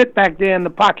 he'd sit back there in the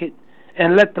pocket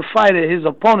and let the fighter, his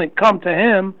opponent, come to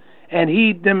him, and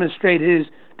he'd demonstrate his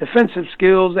defensive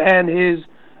skills and his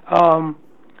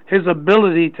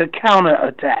ability to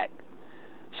counterattack.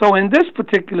 So in this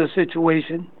particular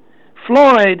situation,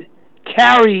 Floyd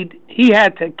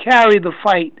had to carry the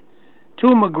fight to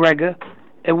McGregor,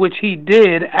 which he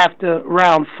did after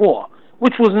round 4,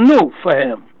 which was new for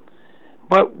him.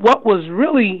 But what was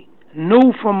really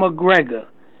new for McGregor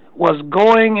was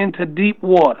going into deep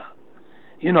water.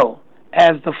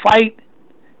 As the fight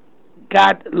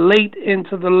got late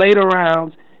into the later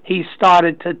rounds, he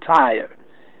started to tire.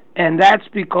 And that's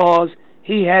because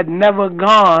he had never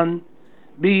gone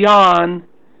beyond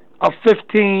a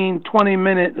 15,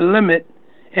 20-minute limit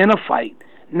in a fight.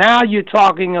 Now you're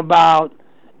talking about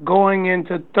going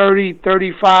into 30,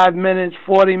 35 minutes,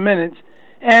 40 minutes,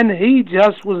 and he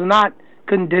just was not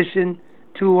conditioned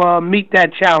to meet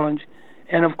that challenge.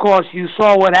 And, of course, you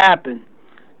saw what happened.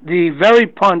 The very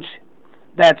punch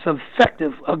that's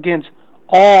effective against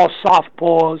all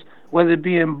southpaws, whether it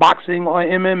be in boxing or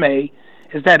MMA,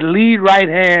 is that lead right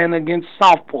hand against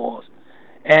southpaws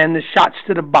and the shots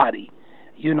to the body.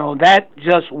 That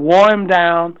just wore him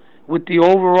down with the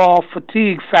overall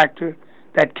fatigue factor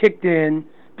that kicked in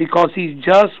because he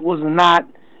just was not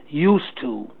used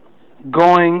to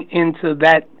going into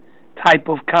that type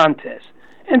of contest.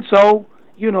 And so,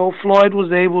 Floyd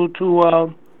was able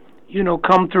to,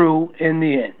 come through in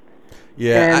the end.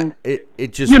 Yeah, and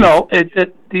it just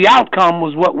the outcome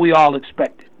was what we all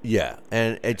expected. Yeah,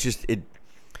 and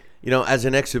as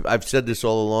an I've said this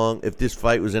all along. If this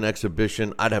fight was an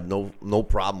exhibition, I'd have no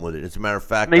problem with it. As a matter of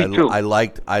fact, Me too. I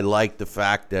liked the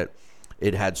fact that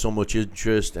it had so much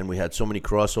interest, and we had so many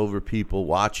crossover people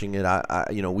watching it.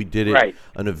 We did it right.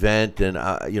 An event, and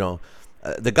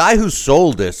the guy who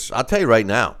sold this, I'll tell you right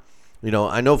now.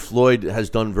 I know Floyd has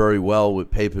done very well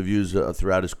with pay-per-views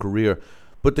throughout his career.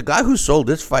 But the guy who sold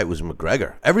this fight was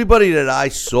McGregor. Everybody that I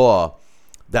saw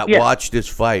that watched this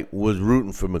fight was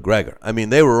rooting for McGregor. I mean,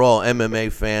 they were all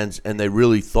MMA fans, and they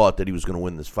really thought that he was going to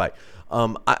win this fight.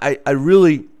 I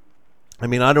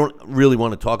don't really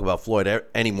want to talk about Floyd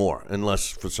anymore, unless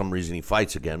for some reason he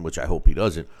fights again, which I hope he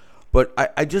doesn't. But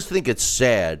I just think it's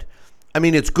sad. I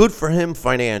mean, it's good for him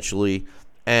financially,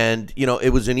 And,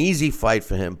 it was an easy fight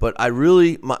for him. But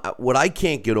what I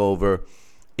can't get over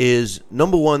is,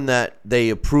 number one, that they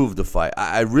approved the fight.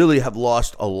 I really have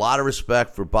lost a lot of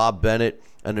respect for Bob Bennett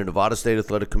and the Nevada State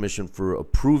Athletic Commission for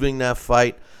approving that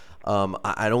fight.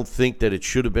 I don't think that it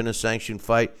should have been a sanctioned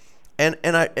fight.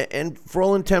 And for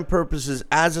all intent purposes,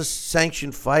 as a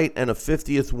sanctioned fight and a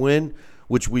 50th win,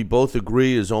 which we both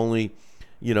agree is only,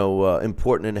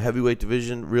 important in the heavyweight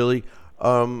division, really,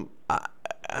 I'm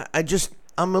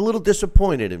a little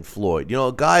disappointed in Floyd.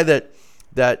 A guy that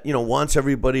wants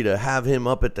everybody to have him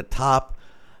up at the top.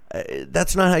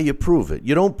 That's not how you prove it.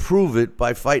 You don't prove it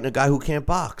by fighting a guy who can't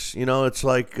box. It's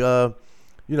like, I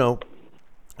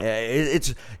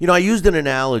used an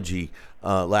analogy,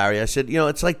 Larry. I said,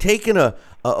 it's like taking a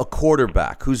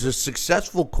quarterback who's a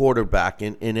successful quarterback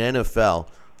in NFL,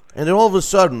 and then all of a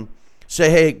sudden say,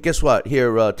 hey, guess what?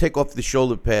 Here, take off the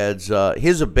shoulder pads.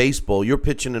 Here's a baseball. You're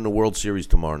pitching in the World Series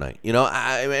tomorrow night.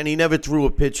 And he never threw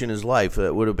a pitch in his life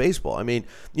with a baseball. I mean,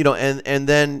 and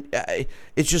then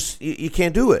it's just you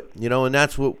can't do it. And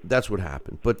that's what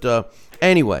happened. But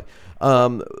anyway,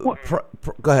 go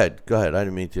ahead. I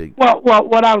didn't mean to. Well,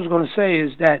 what I was going to say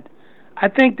is that I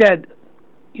think that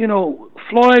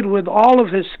Floyd, with all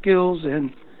of his skills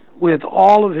and with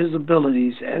all of his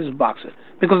abilities as a boxer,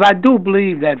 because I do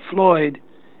believe that Floyd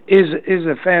is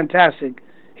a fantastic.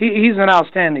 He's an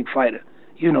outstanding fighter.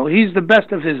 He's the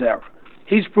best of his era.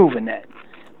 He's proven that.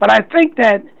 But I think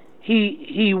that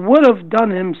he would have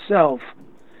done himself,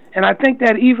 and I think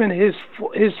that even his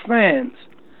fans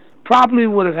probably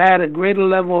would have had a greater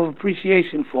level of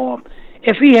appreciation for him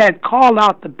if he had called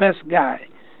out the best guy,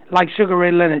 like Sugar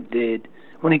Ray Leonard did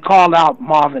when he called out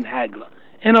Marvin Hagler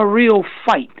in a real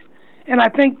fight. And I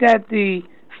think that the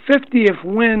 50th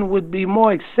win would be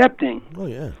more accepting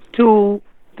to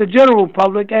the general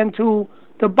public and to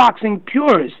the boxing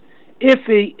purists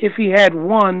if he had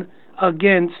won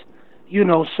against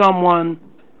someone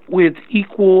with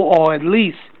equal, or at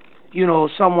least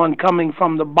someone coming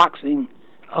from the boxing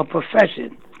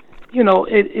profession.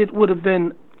 It would have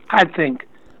been, I think,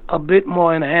 a bit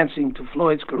more enhancing to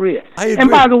Floyd's career. I agree. And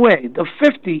by the way, the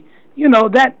 50,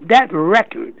 that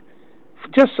record,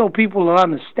 just so people will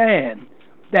understand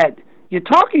that you're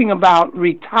talking about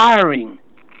retiring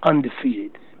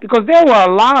undefeated, because there were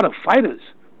a lot of fighters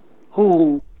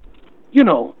who,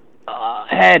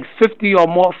 had 50 or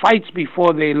more fights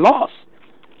before they lost.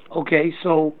 Okay,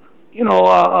 so,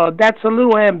 that's a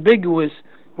little ambiguous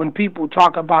when people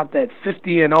talk about that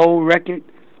 50-0 record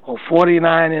or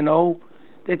 49-0.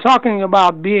 They're talking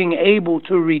about being able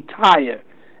to retire,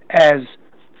 as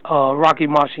Rocky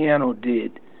Marciano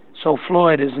did. So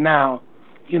Floyd is now,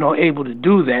 able to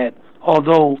do that,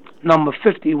 although number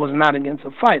 50 was not against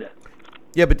a fighter.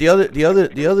 Yeah, but the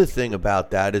other thing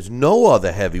about that is no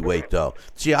other heavyweight, though.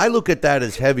 See, I look at that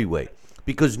as heavyweight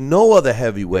because no other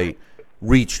heavyweight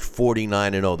reached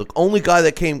 49-0. The only guy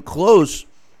that came close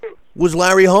was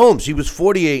Larry Holmes. He was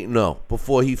 48-0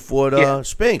 before he fought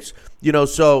Spinks.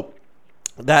 So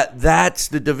that's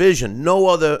the division. No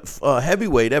other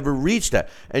heavyweight ever reached that.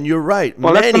 And you're right.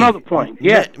 Well, that's another point.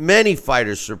 Yeah, many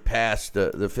fighters surpassed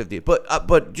the 50.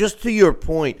 But just to your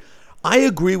point, I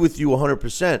agree with you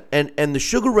 100%. And the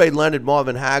Sugar Ray Leonard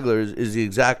Marvin Hagler is the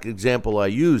exact example I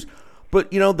use.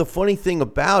 But the funny thing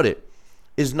about it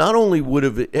is not only would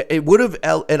have,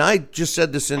 and I just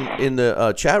said this in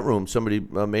the chat room. Somebody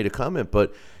made a comment,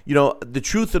 but the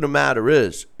truth of the matter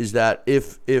is that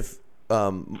if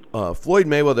Floyd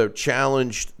Mayweather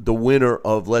challenged the winner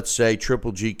of, let's say,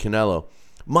 Triple G Canelo,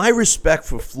 my respect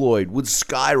for Floyd would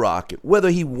skyrocket.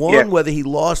 Whether he won, whether he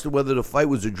lost, or whether the fight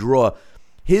was a draw,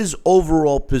 his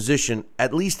overall position,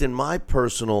 at least in my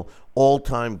personal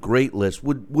all-time great list,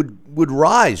 would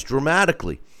rise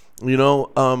dramatically.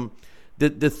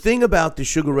 The thing about the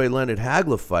Sugar Ray Leonard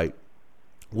Hagler fight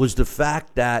was the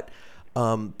fact that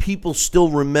people still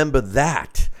remember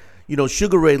that.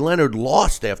 Sugar Ray Leonard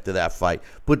lost after that fight,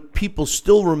 but people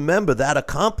still remember that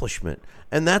accomplishment.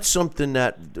 And that's something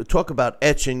that, talk about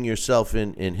etching yourself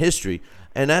in history,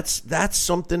 and that's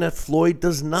something that Floyd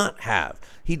does not have.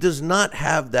 He does not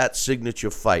have that signature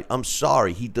fight. I'm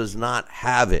sorry, he does not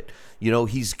have it.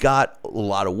 He's got a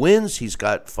lot of wins. He's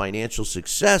got financial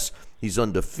success. He's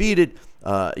undefeated.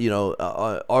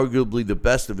 Arguably the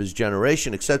best of his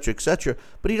generation, et cetera,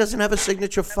 but he doesn't have a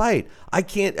signature fight. I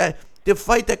can't. The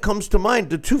fight that comes to mind,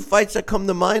 the two fights that come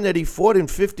to mind that he fought in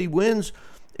 50 wins,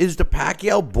 is the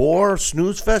Pacquiao-Bohr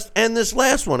snooze fest and this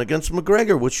last one against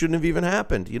McGregor, which shouldn't have even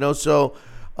happened. He's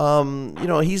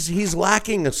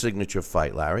lacking a signature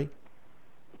fight, Larry.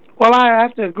 Well, I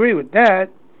have to agree with that.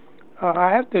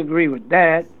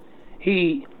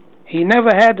 He He never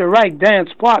had the right dance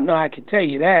partner, I can tell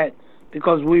you that,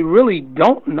 because we really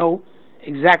don't know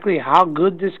exactly how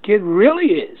good this kid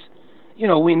really is. You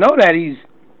know, we know that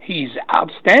he's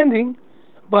outstanding,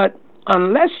 but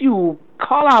unless you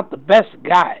call out the best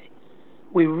guy,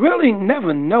 we really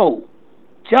never know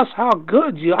just how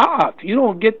good you are if you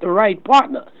don't get the right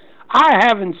partner. I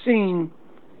haven't seen,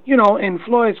 you know, in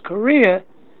Floyd's career,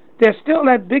 there's still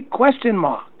that big question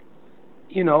mark,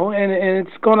 you know, and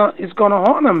it's gonna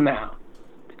haunt him now,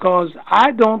 because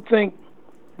I don't think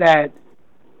that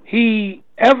he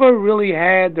ever really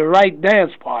had the right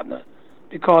dance partner,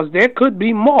 because there could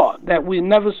be more that we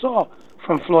never saw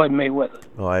from Floyd Mayweather.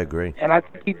 Oh, I agree. And I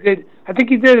think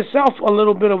he did himself a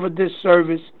little bit of a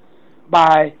disservice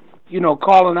by, you know,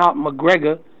 calling out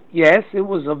McGregor. Yes, it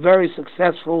was a very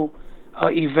successful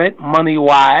event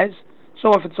money-wise.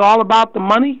 So if it's all about the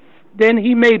money, then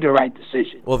he made the right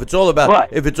decision. Well, if it's all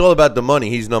about the money,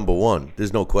 he's number one.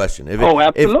 There's no question.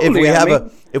 Absolutely.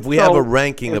 If we have a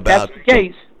ranking about that's the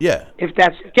case, if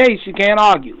that's the case, you can't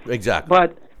argue. Exactly.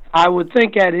 But I would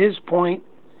think at this point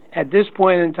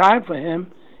in time for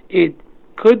him, it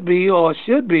could be or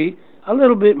should be a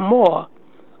little bit more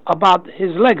about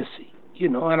his legacy, you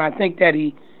know. And I think that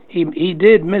he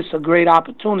did miss a great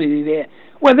opportunity there.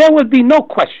 Well, there would be no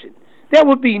question. There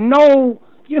would be no,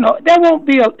 you know,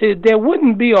 there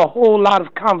wouldn't be a whole lot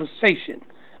of conversation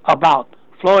about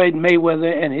Floyd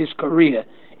Mayweather and his career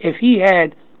if he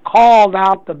had called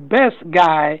out the best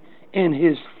guy in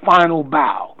his final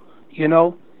bow. You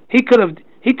know, he could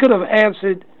have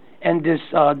answered and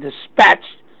dispatched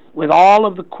with all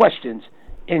of the questions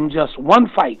in just one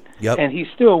fight, and he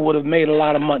still would have made a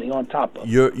lot of money on top of it.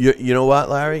 You know what,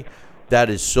 Larry? That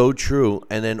is so true.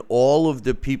 And then all of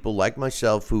the people like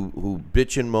myself who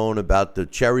bitch and moan about the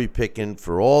cherry picking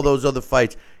for all those other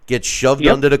fights get shoved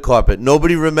under the carpet.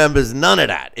 Nobody remembers none of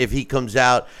that. If he comes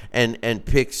out and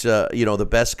picks the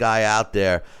best guy out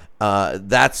there,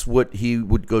 that's what he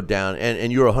would go down.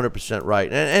 And you're 100%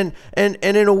 right. And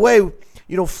in a way,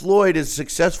 you know, Floyd, as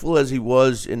successful as he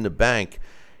was in the bank,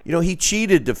 you know, he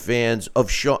cheated the fans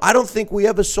of show. I don't think we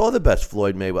ever saw the best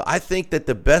Floyd Mayweather. I think that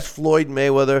the best Floyd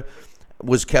Mayweather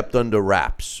was kept under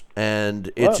wraps.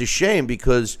 And it's a shame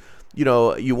because, you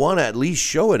know, you want to at least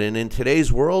show it. And in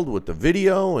today's world with the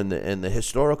video and the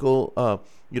historical,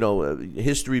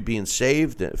 history being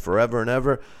saved forever and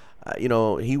ever,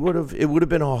 it would have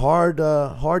been a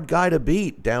hard guy to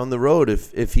beat down the road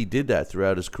if he did that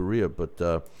throughout his career.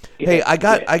 But hey, I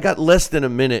got less than a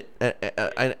minute,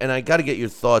 and I got to get your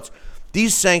thoughts.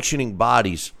 These sanctioning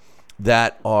bodies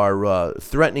that are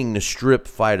threatening to strip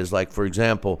fighters, like for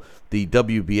example the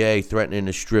WBA threatening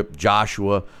to strip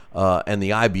Joshua, and the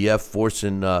IBF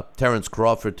forcing Terrence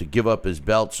Crawford to give up his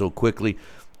belt so quickly.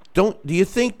 Do you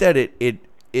think that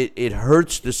it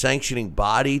hurts the sanctioning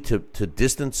body to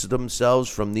distance themselves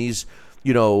from these,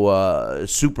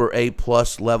 super A+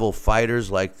 level fighters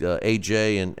like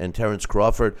AJ and Terrence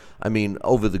Crawford? I mean,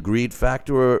 over the greed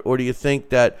factor, or do you think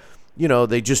that,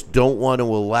 they just don't want to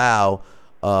allow,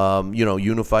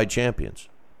 unified champions?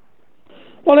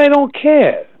 Well, they don't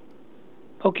care.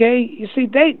 Okay? You see,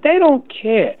 they don't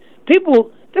care.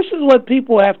 This is what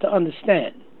people have to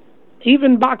understand.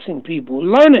 Even boxing people,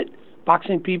 learned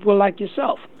boxing people like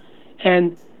yourself.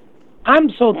 And I'm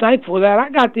so thankful that I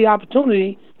got the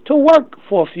opportunity to work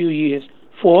for a few years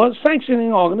for a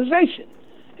sanctioning organization.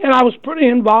 And I was pretty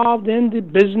involved in the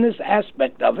business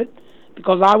aspect of it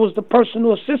because I was the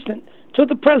personal assistant to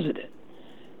the president.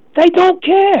 They don't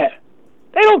care.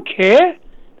 They don't care.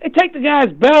 They take the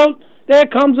guy's belt. There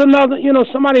comes another,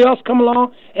 somebody else come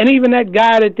along, and even that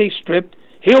guy that they stripped,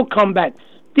 he'll come back.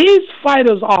 These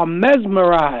fighters are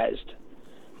mesmerized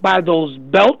by those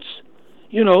belts.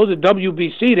 The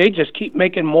WBC, they just keep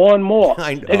making more and more.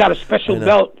 They got a special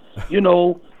belt,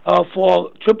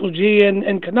 for Triple G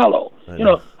and Canelo.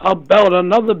 A belt,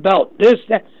 another belt, this,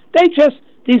 that.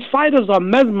 These fighters are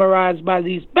mesmerized by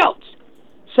these belts.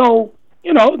 So,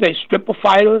 they strip a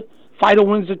fighter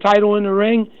wins the title in the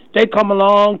ring, they come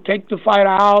along, take the fighter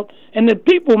out, and the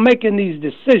people making these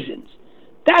decisions,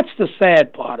 that's the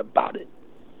sad part about it.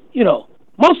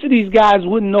 Most of these guys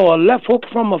wouldn't know a left hook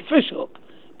from a fish hook,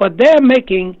 but they're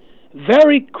making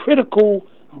very critical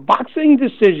boxing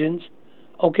decisions,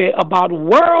 about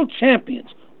world champions,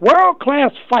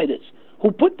 world-class fighters who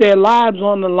put their lives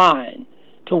on the line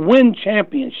to win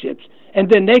championships, and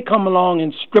then they come along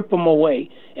and strip them away.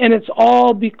 And it's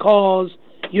all because,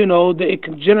 that it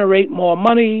can generate more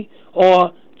money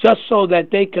or just so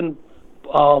that they can,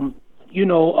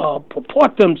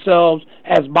 purport themselves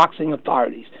as boxing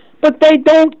authorities. But they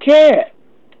don't care.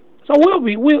 So we'll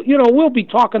be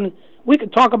talking. We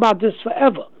could talk about this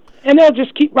forever. and they'll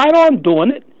just keep right on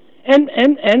doing it, and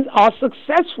are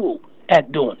successful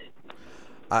at doing it.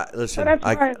 Listen,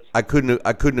 So I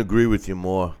couldn't agree with you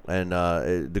more. And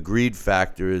the greed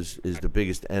factor is the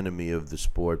biggest enemy of the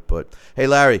sport. But hey,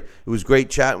 Larry, it was great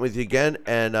chatting with you again,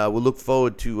 and we'll look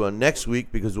forward to next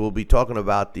week because we'll be talking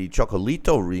about the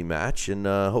Chocolatito rematch, and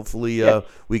hopefully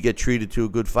we get treated to a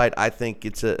good fight. I think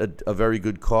it's a very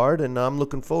good card, and I'm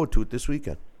looking forward to it this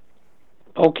weekend.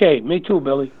 Okay, me too,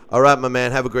 Billy. All right, my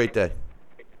man. Have a great day.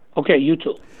 Okay, you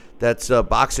too. That's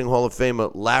Boxing Hall of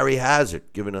Famer Larry Hazzard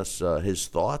giving us his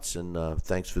thoughts, and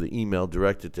thanks for the email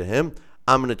directed to him.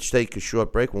 I'm going to take a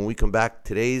short break. When we come back,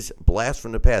 today's Blast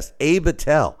from the Past, Abe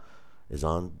Attell is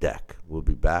on deck. We'll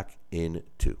be back in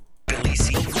 2. Billy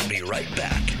C will be right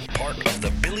back, part of the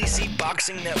Billy C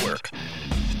Boxing Network.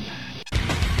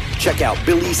 Check out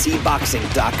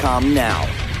BillyCBoxing.com now,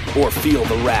 or feel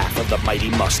the wrath of the mighty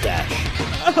mustache.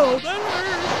 Oh, that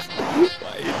hurts.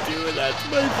 Why are you doing that to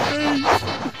my face?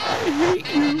 I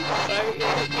hate you.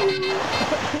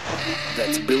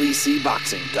 That's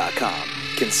BillyCBoxing.com.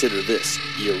 Consider this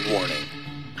your warning.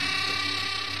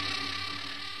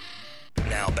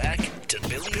 Now back to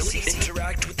Billy C.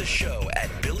 Interact with the show at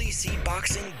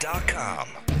BillyCBoxing.com.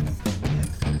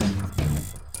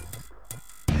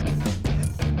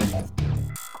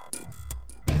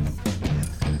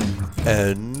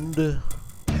 And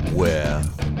we're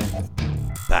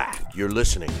back. You're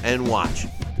listening and watching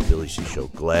the Billy C Show.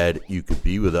 Glad you could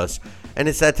be with us. And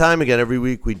it's that time again. Every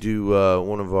week we do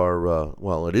one of our,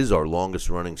 it is our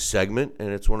longest running segment, and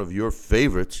it's one of your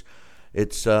favorites.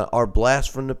 It's our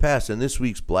Blast from the Past. And this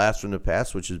week's Blast from the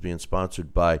Past, which is being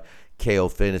sponsored by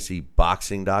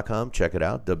KOFantasyBoxing.com. Check it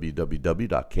out,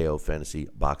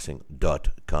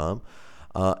 www.KOFantasyBoxing.com.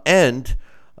 And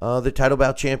the Title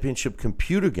Bout Championship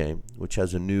computer game, which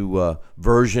has a new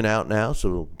version out now,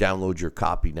 so download your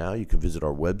copy now. You can visit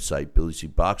our website,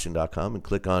 BillyCBoxing.com, and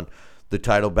click on the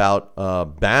Title Bout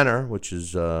banner, which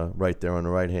is right there on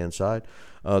the right-hand side.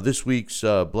 This week's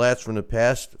Blast from the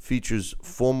Past features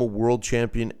former world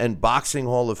champion and Boxing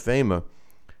Hall of Famer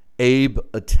Abe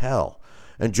Attell.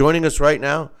 And joining us right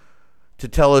now to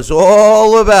tell us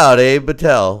all about Abe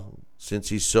Attell, since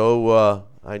he's so...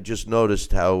 I just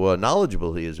noticed how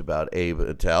knowledgeable he is about Abe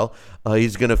Attell.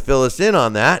 He's going to fill us in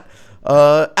on that.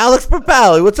 Alex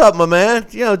Papali, what's up, my man?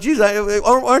 You know, geez,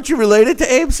 aren't you related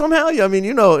to Abe somehow?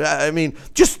 I mean,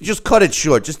 just cut it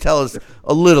short. Just tell us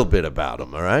a little bit about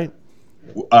him, all right?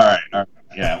 All right.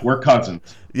 Yeah, we're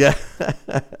cousins. Yeah.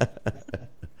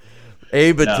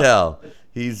 Abe Attell.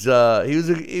 He was.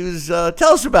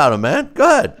 Tell us about him, man. Go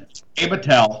ahead. Abe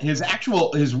Attell. His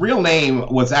real name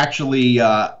was actually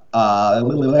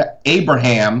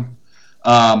Abraham.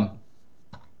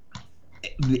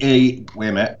 Wait a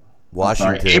minute.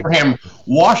 Washington. Abraham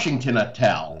Washington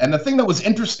Attell. And the thing that was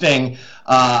interesting,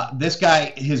 this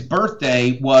guy, his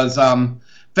birthday was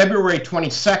February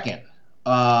 22nd,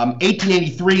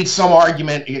 1883. Some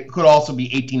argument it could also be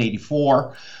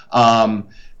 1884.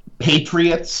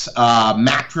 Patriots,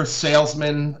 mattress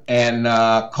salesmen, and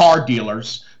car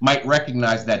dealers might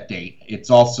recognize that date. It's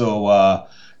also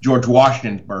George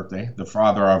Washington's birthday, the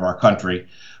father of our country.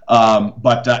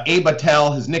 But Abe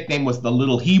Attell, his nickname was the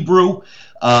Little Hebrew.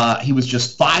 He was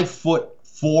just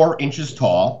 5'4"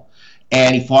 tall,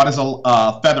 and he fought as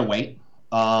a featherweight.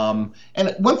 And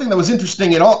one thing that was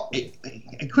interesting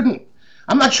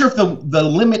I'm not sure if the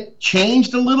limit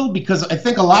changed a little, because I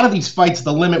think a lot of these fights,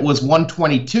 the limit was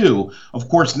 122. Of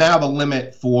course, now the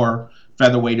limit for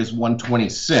featherweight is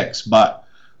 126, but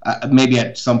maybe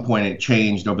at some point it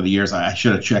changed over the years. I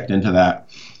should have checked into that.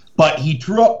 But he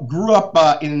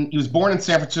he was born in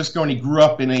San Francisco, and he grew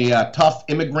up in a tough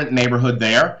immigrant neighborhood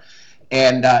there.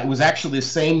 And it was actually the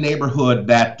same neighborhood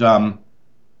that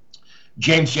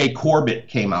James J. Corbett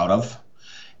came out of.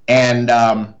 And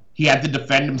he had to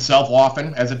defend himself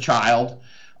often as a child.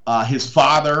 His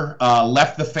father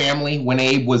left the family when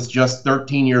Abe was just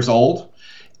 13 years old.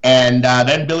 And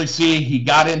then Billy C., he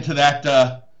got into that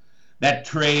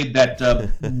trade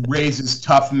that raises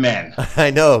tough men. I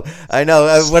know.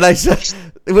 When I saw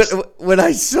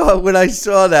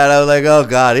that, I was like, oh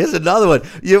God, here's another one.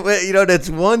 You know, that's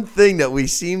one thing that we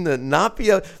seem to not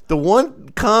be the one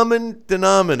common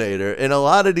denominator in a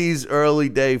lot of these early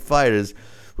day fighters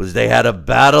was they had a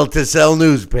battle to sell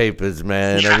newspapers,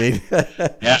 man. Yeah. I mean,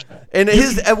 yeah. And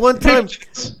at one time,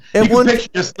 picture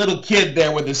this little kid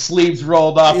there with his sleeves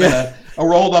rolled up and a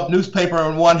rolled up newspaper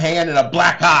in one hand and a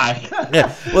black eye.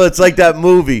 Yeah. Well, it's like that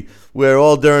movie where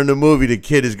all during the movie the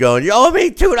kid is going, "You owe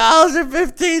me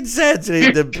 $2.15,"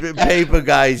 and the paper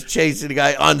guy is chasing the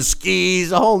guy on skis,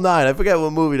 the whole nine. I forget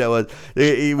what movie that was.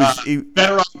 He was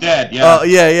Better Off Dead. Yeah. Oh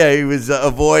yeah. He was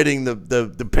avoiding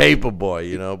the paper boy,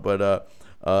 you know. But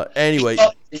anyway.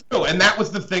 And that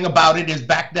was the thing about it is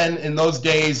back then in those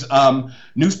days,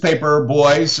 newspaper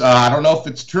boys. I don't know if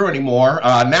it's true anymore.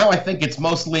 Now I think it's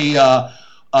mostly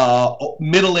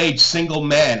middle-aged single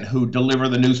men who deliver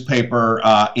the newspaper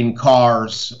in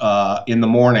cars in the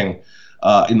morning,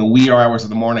 in the wee hours of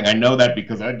the morning. I know that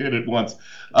because I did it once.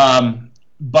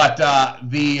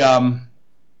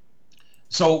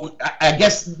 So I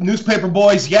guess newspaper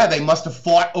boys, yeah, they must have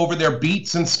fought over their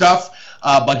beats and stuff.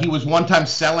 But he was one time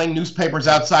selling newspapers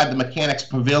outside the Mechanics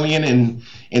Pavilion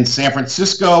in San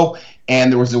Francisco,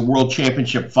 and there was a world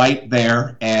championship fight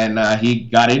there, and he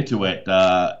got into it.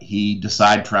 He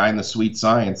decided trying the sweet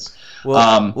science.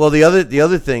 Well, the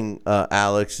other thing,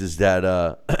 Alex, is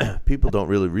that people don't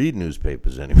really read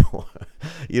newspapers anymore.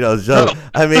 So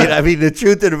I mean, the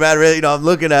truth of the matter is, I'm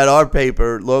looking at our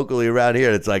paper locally around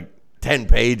here. It's like 10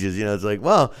 pages, it's like,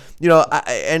 well,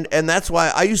 and that's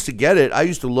why I used to get it. I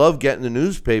used to love getting the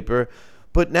newspaper,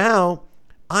 but now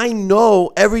I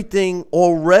know everything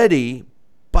already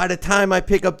by the time I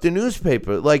pick up the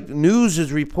newspaper. Like, news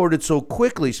is reported so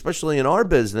quickly, especially in our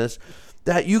business,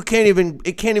 that it can't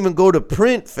even go to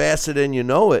print faster than you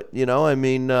know it. I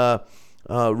mean,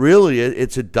 really,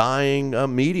 it's a dying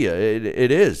media.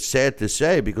 It is sad to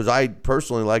say, because I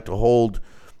personally like to hold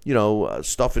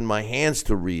stuff in my hands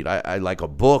to read. I like a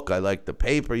book. I like the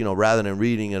paper, rather than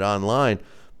reading it online.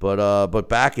 But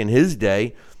back in his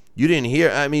day, you didn't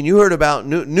hear. I mean, you heard about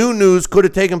new news could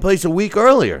have taken place a week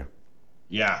earlier.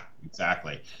 Yeah,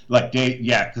 exactly.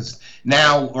 Because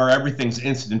now where everything's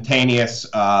instantaneous,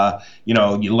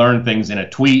 you learn things in a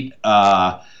tweet.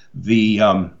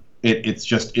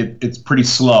 It's pretty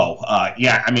slow.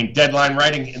 I mean, deadline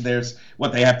writing. There's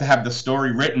they have to have the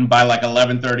story written by like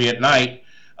 11:30 at night.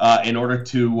 In order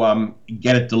to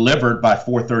get it delivered by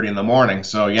 4:30 in the morning.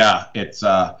 So yeah, it's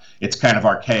kind of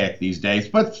archaic these days.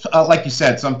 But like you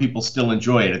said, some people still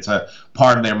enjoy it. It's a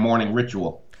part of their morning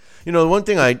ritual. The one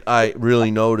thing I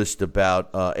really noticed about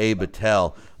Abe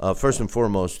Attell, first and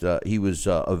foremost, he was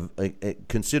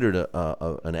considered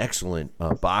an excellent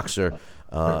boxer,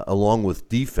 along with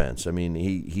defense. I mean,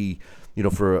 he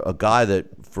for a guy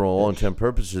that, for all intent and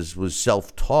purposes, was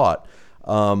self-taught.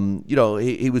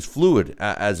 He was fluid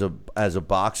as a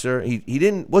boxer.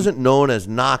 He wasn't known as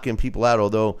knocking people out,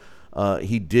 although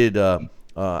he did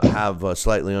have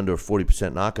slightly under a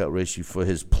 40% knockout ratio for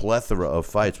his plethora of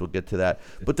fights. We'll get to that.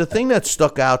 But the thing that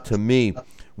stuck out to me,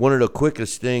 one of the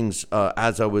quickest things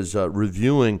as I was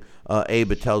reviewing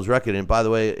Abe Attell's record, and by the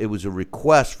way, it was a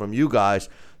request from you guys.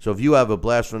 So if you have a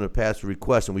blast from the past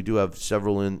request, and we do have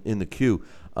several in the queue,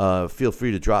 feel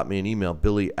free to drop me an email,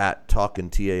 Billy@Talkin,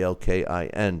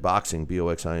 TALKIN, boxing,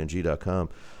 BOXING.com.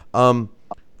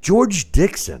 George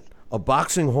Dixon, a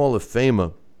boxing Hall of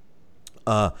Famer.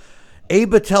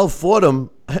 Abe Attell fought him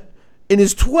in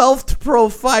his 12th pro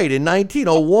fight in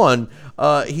 1901.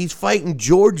 He's fighting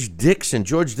George Dixon.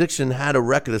 George Dixon had a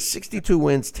record of 62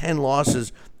 wins, 10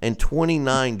 losses, and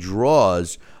 29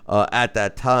 draws. At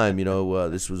that time,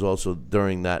 this was also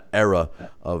during that era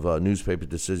of newspaper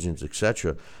decisions,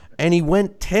 etc. And he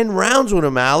went 10 rounds with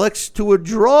him, Alex, to a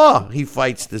draw. He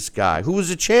fights this guy, who was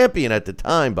a champion at the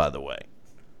time, by the way.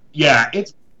 Yeah,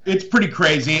 it's pretty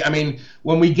crazy. I mean,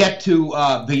 when we get to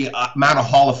the amount of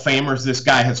Hall of Famers this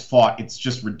guy has fought, it's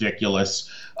just ridiculous.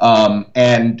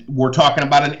 And we're talking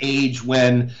about an age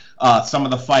when some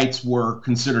of the fights were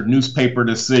considered newspaper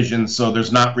decisions, so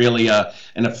there's not really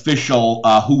an official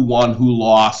who won, who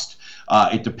lost.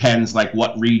 It depends, like,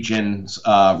 what region's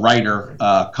writer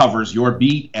covers your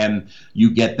beat, and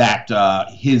you get that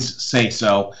his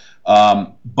say-so.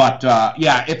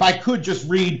 Yeah, if I could just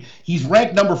read, he's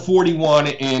ranked number 41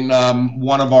 in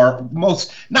one of our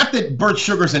most, not that Bert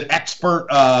Sugar's an expert,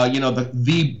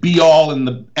 the be-all and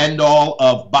the end-all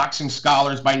of boxing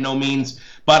scholars by no means,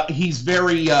 but he's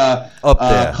very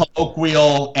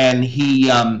colloquial, and he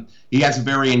has a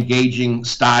very engaging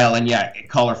style, and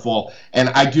colorful. And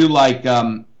I do like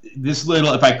this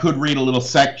little, if I could read a little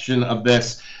section of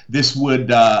this would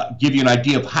give you an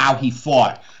idea of how he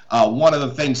fought. One of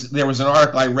the things, there was an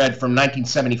article I read from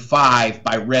 1975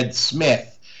 by Red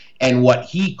Smith, and what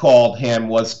he called him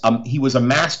was he was a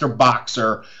master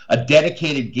boxer, a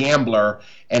dedicated gambler,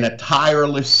 and a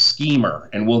tireless schemer.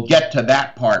 And we'll get to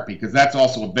that part, because that's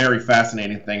also a very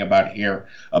fascinating thing about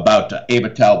Abe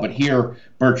Attell. But here,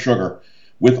 Bert Sugar.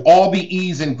 With all the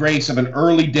ease and grace of an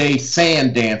early-day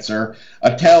sand dancer,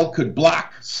 Attell could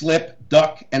block, slip,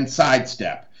 duck, and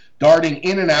sidestep. darting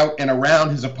in and out and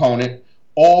around his opponent,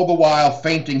 all the while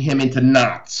feinting him into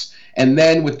knots. And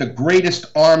then, with the greatest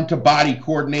arm-to-body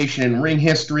coordination in ring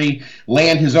history,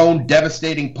 land his own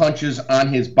devastating punches on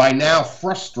his by now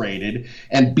frustrated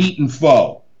and beaten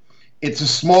foe. It's a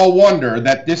small wonder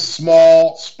that this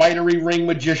small, spidery ring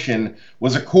magician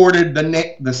was accorded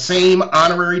the same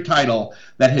honorary title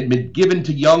that had been given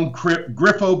to young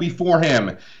Griffo before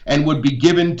him and would be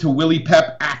given to Willie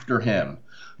Pep after him,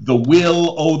 the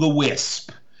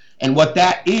Will-o'-the-Wisp. And what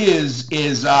that is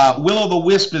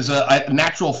Will-o'-the-Wisp is a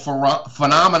natural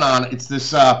phenomenon. It's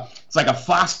this, it's like a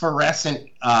phosphorescent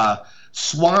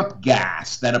swamp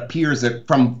gas that appears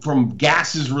from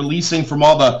gases releasing from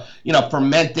all the,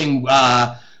 fermenting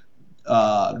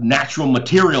natural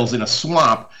materials in a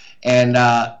swamp. And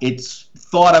it's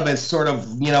thought of as sort of,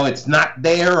 it's not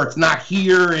there, or it's not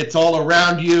here, it's all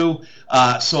around you.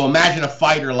 So imagine a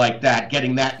fighter like that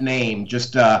getting that name,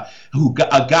 just a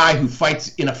guy who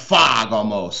fights in a fog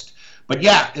almost. But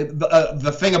yeah,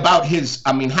 the thing about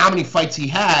how many fights he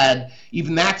had,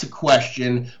 even that's a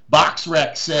question.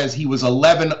 BoxRec says he was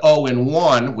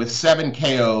 11-0-1 with 7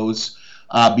 KOs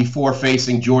before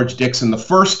facing George Dixon the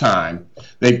first time.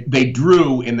 They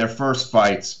drew in their first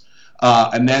fights,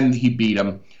 and then he beat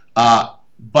him.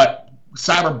 But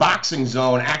Cyber Boxing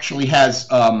Zone actually has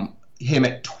him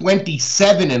at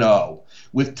 27-0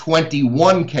 with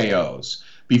 21 KOs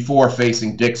before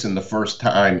facing Dixon the first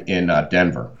time in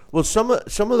Denver. Well, some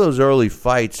of those early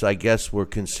fights, I guess, were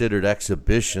considered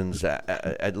exhibitions,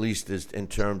 at least in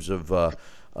terms of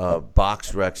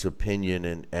BoxRec's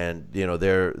opinion, and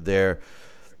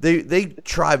they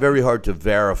try very hard to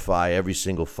verify every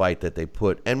single fight that they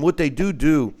put. And what they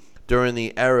do during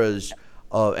the eras,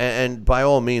 and by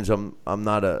all means, I'm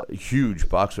not a huge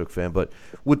BoxRec fan, but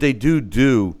what they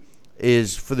do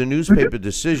is for the newspaper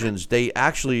decisions, they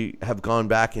actually have gone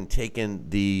back and taken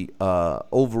the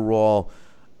overall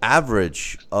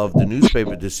average of the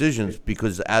newspaper decisions,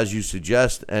 because as you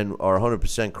suggest and are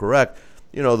 100% correct,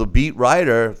 the beat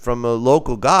writer from a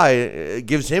local guy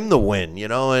gives him the win,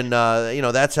 and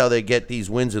that's how they get these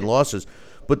wins and losses.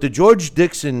 But the George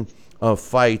Dixon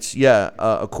fights,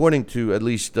 according to at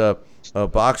least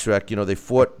BoxRec, they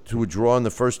fought to a draw in the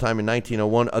first time in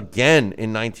 1901, again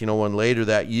in 1901 later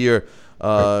that year,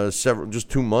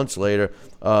 just 2 months later,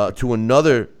 to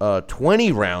another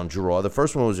 20-round draw. The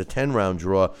first one was a 10-round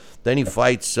draw. Then he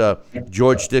fights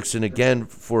George Dixon again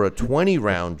for a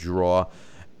 20-round draw.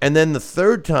 And then the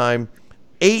third time,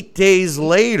 8 days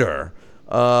later,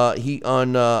 he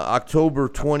on October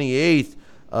 28th,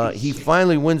 he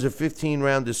finally wins a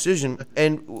 15-round decision,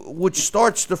 and which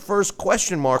starts the first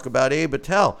question mark about Abe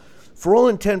Attell. For all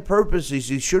intent and purposes,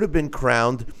 he should have been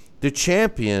crowned the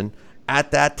champion at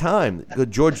that time.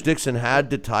 George Dixon had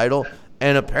the title,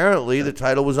 and apparently the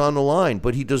title was on the line,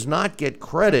 but he does not get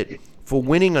credit for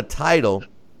winning a title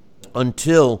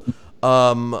until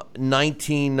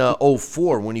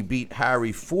 1904 when he beat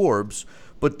Harry Forbes.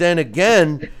 But then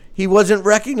again, he wasn't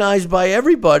recognized by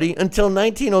everybody until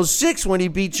 1906 when he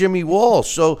beat Jimmy Wall.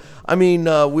 So, we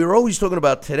were always talking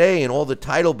about today and all the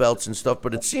title belts and stuff,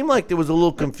 but it seemed like there was a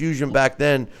little confusion back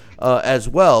then as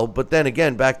well. But then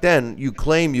again, back then, you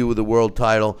claim you were the world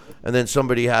title, and then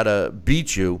somebody had to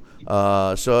beat you.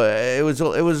 So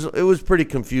it was pretty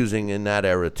confusing in that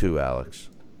era too, Alex.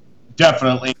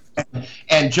 Definitely.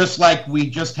 And just like we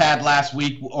just had last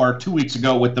week or 2 weeks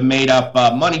ago with the made-up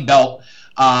money belt,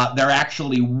 there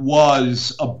actually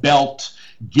was a belt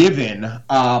given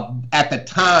at the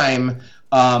time.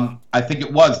 I think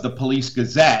it was the Police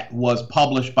Gazette, was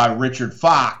published by Richard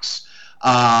Fox,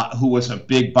 who was a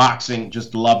big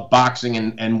just loved boxing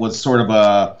and was sort of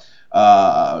a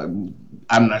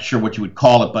I'm not sure what you would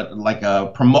call it, but like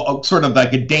sort of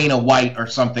like a Dana White or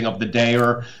something of the day,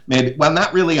 or maybe, well,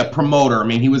 not really a promoter.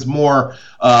 He was more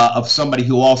of somebody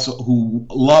who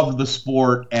loved the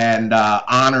sport and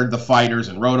honored the fighters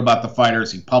and wrote about the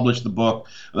fighters. He published the book,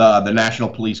 the National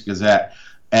Police Gazette,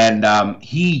 and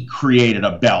he created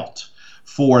a belt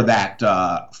for that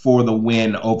for the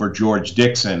win over George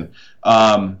Dixon.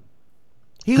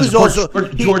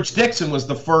 George Dixon was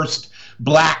the first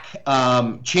black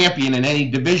champion in any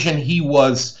division. He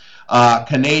was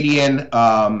Canadian,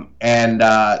 and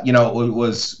it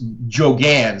was Joe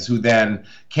Gans who then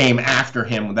came after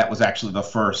him. That was actually the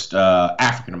first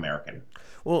African American.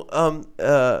 Well,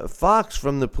 Fox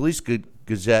from the Police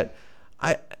Gazette,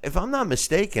 if I'm not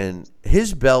mistaken,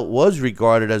 his belt was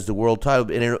regarded as the world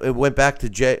title, and it went back to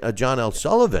John L.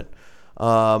 Sullivan.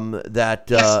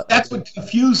 That's what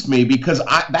confused me, because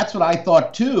that's what I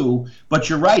thought too. But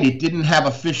you're right; it didn't have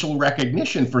official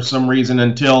recognition for some reason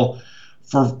until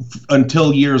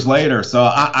until years later. So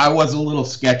I was a little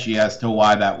sketchy as to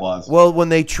why that was. Well, when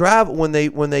they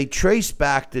trace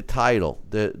back the title,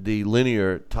 the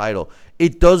linear title,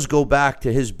 it does go back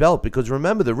to his belt, because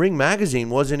remember, the Ring magazine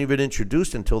wasn't even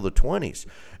introduced until the 20s,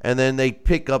 and then they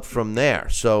pick up from there.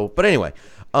 So, but anyway,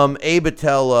 Abe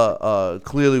Attell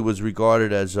clearly was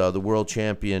regarded as the world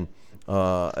champion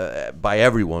by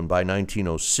everyone by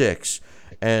 1906,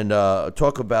 and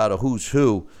talk about a who's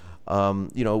who.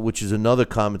 Which is another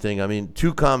common thing. I mean,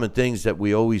 two common things that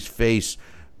we always face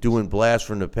doing Blast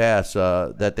from the Past,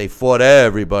 that they fought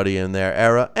everybody in their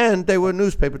era, and they were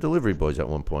newspaper delivery boys at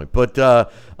one point. But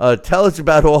tell us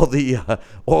about all the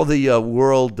Hall of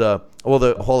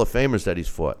Famers that he's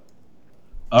fought.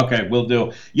 Okay, will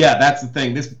do. Yeah, that's the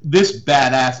thing. This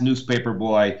badass newspaper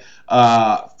boy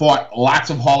fought lots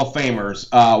of Hall of Famers.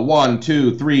 1,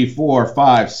 2, 3, 4,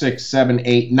 5, 6, 7,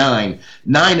 8, 9.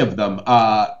 9 of them.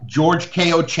 George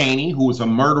K.O. Cheney, who was a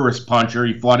murderous puncher.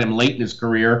 He fought him late in his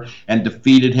career and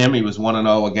defeated him. He was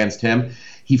 1-0 against him.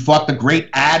 He fought the great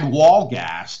Ad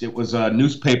Walgast. It was a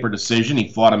newspaper decision. He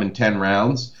fought him in 10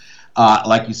 rounds.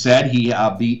 Like you said, he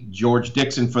beat George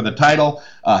Dixon for the title.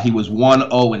 He was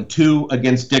 1-0-2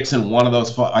 against Dixon. One of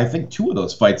those, I think, 2 of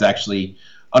those fights actually.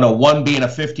 Oh no, one being a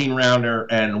 15-rounder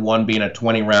and one being a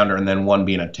 20-rounder, and then one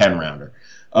being a 10-rounder.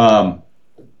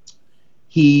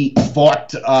 He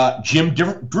fought Jim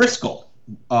Driscoll,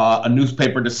 a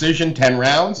newspaper decision, 10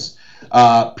 rounds.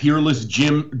 Peerless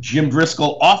Jim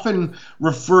Driscoll, often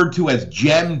referred to as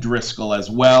Jem Driscoll as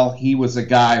well. He was a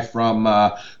guy from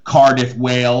Cardiff,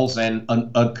 Wales, and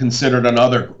considered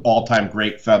another all-time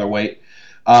great featherweight.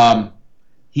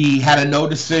 He had a no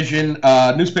decision,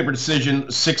 newspaper decision,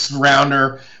 6th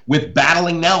rounder with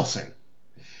Battling Nelson.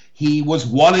 He was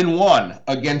 1-1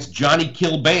 against Johnny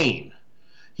Kilbane.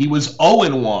 He was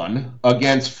 0-1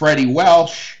 against Freddie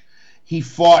Welsh. He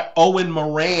fought Owen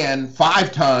Moran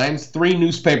 5 times, 3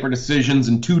 newspaper decisions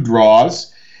and 2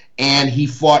 draws. And he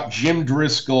fought Jim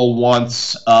Driscoll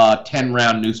once,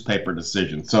 10-round newspaper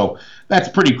decision. So that's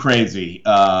pretty crazy.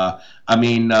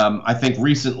 I think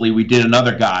recently we did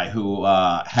another guy who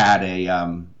had a,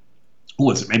 who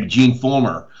was it? Maybe Gene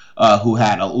Fulmer, who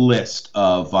had a list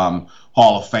of Hall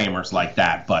of Famers like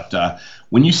that. But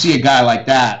when you see a guy like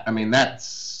that, I mean,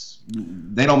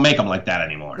 they don't make them like that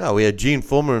anymore. No, we had Gene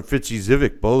Fulmer and Fritzy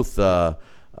Zivic both.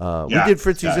 We did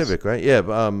Fritzy Zivic, right? Yeah,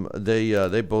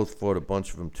 they both fought a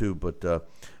bunch of them too. But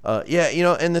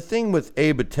and the thing with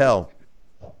Abe Attell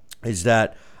is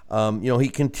that he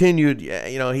continued.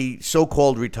 He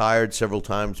so-called retired several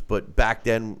times, but back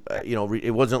then,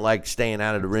 it wasn't like staying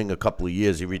out of the ring a couple of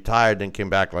years. He retired, then came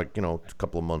back a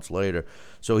couple of months later.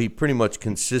 So he pretty much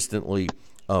consistently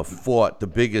fought. The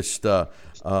biggest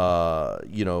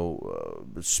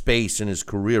space in his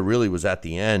career really was at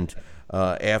the end,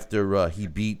 after he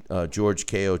beat George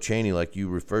K.O. Cheney, like you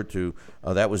referred to.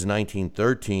 That was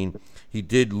 1913. He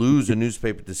did lose a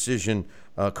newspaper decision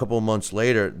a couple of months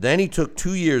later. Then he took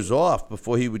 2 years off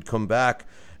before he would come back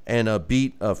and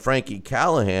beat Frankie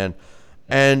Callahan,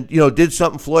 and did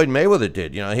something Floyd Mayweather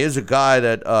did. Here's a guy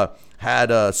that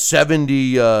had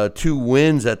 72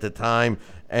 wins at the time,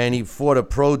 and he fought a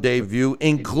pro debut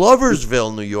in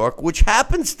Gloversville, New York, which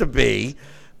happens to be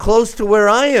close to where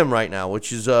I am right now,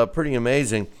 which is pretty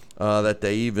amazing that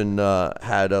they even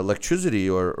had electricity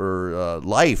or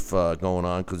life going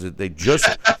on, because they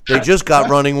just got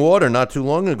running water not too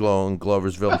long ago in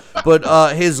Gloversville.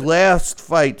 But his last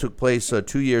fight took place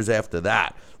 2 years after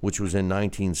that, which was in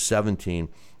 1917,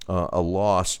 a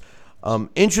loss.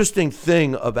 Interesting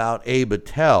thing about Abe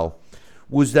Attell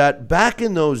was that back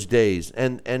in those days,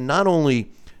 and not only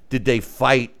did they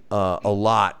fight a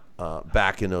lot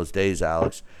back in those days,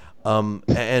 Alex,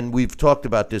 and we've talked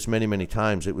about this many, many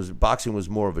times, boxing was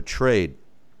more of a trade.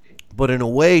 But in a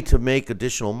way to make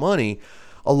additional money,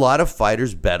 a lot of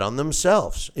fighters bet on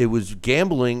themselves. It was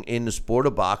gambling in the sport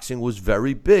of boxing was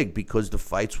very big because the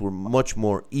fights were much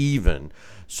more even.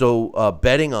 So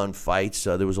betting on fights,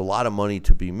 there was a lot of money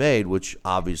to be made, which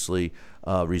obviously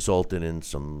resulted in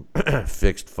some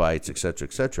fixed fights, et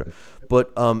cetera,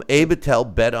 But Abe Attell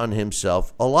bet on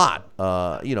himself a lot,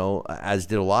 as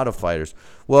did a lot of fighters.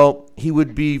 Well, he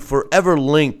would be forever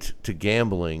linked to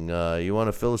gambling. You want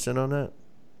to fill us in on that?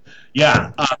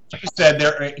 Yeah, like you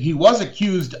said, he was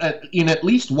accused in at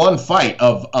least one fight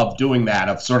of doing that,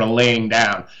 of sort of laying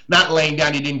down. Not laying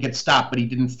down, he didn't get stopped, but he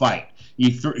didn't fight.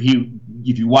 If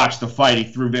you watch the fight, he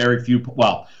threw very few.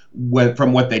 Well,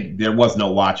 there was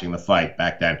no watching the fight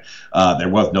back then. There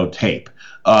was no tape.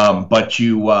 But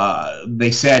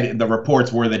they said the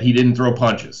reports were that he didn't throw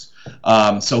punches.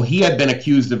 So he had been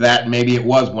accused of that, and maybe it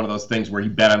was one of those things where he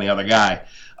bet on the other guy.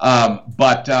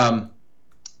 But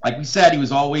like we said, he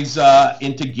was always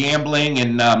into gambling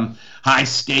and high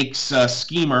stakes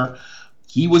schemer.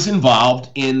 He was involved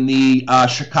in the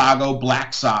Chicago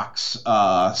Black Sox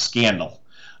scandal.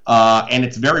 And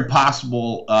it's very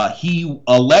possible he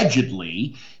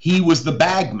was the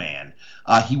bag man.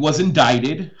 He was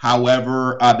indicted.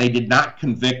 However, they did not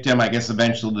convict him. I guess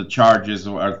eventually the charges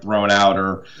are thrown out,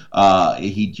 or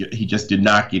he just did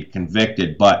not get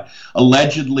convicted. But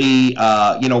allegedly,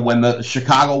 when the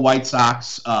Chicago White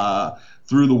Sox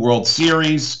threw the World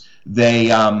Series,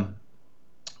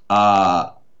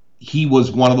 he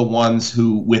was one of the ones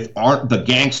who, with the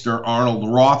gangster Arnold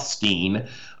Rothstein,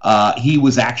 he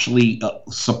was actually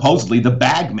supposedly the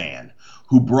bag man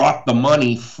who brought the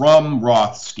money from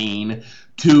Rothstein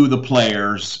to the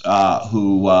players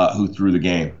who threw the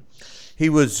game. He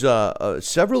was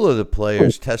several of the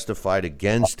players testified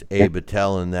against Abe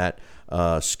Attell in that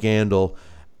scandal,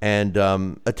 and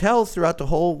Attell throughout the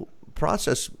whole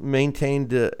process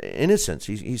maintained innocence.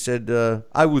 He said,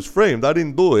 "I was framed. I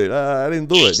didn't do it. I didn't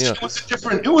do it." It was a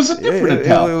different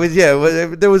Attell.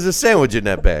 There was a sandwich in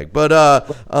that bag. But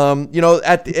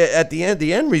at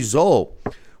the end result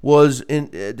was,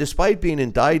 despite being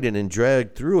indicted and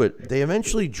dragged through it, they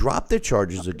eventually dropped their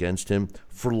charges against him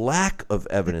for lack of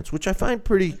evidence, which I find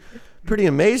pretty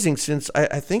amazing, since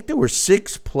I think there were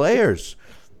 6 players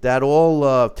that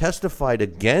all testified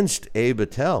against Abe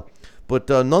Attell. But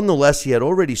nonetheless, he had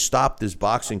already stopped his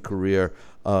boxing career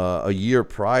a year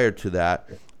prior to that.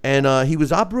 And he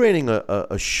was operating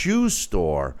a shoe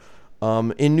store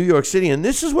in New York City. And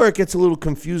this is where it gets a little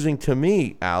confusing to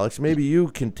me, Alex. Maybe you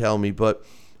can tell me. But,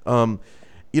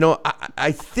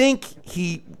 I think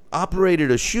he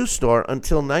operated a shoe store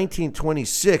until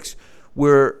 1926,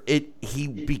 where he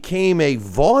became a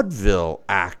vaudeville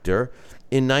actor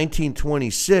in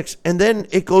 1926, and then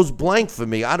it goes blank for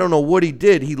me. I don't know what he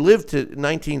did. He lived to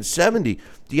 1970.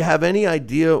 Do you have any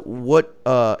idea what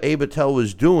Abe Attell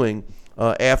was doing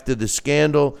after the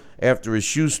scandal, after his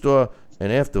shoe store,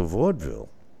 and after vaudeville?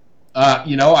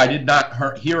 I did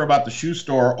not hear about the shoe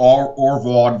store or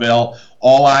vaudeville.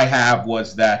 All I have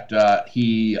was that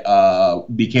he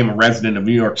became a resident of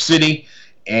New York City,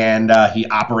 and he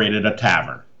operated a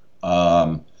tavern.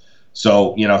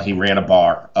 So, he ran a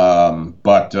bar.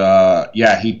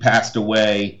 He passed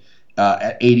away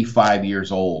at 85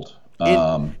 years old.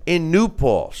 In New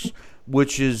Paltz,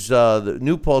 which is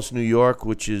New Paltz, New York,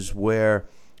 which is where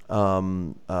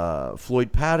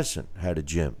Floyd Patterson had a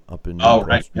gym up in New Paltz.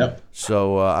 Right, yep.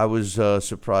 So I was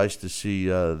surprised to see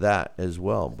that as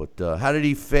well. But how did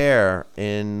he fare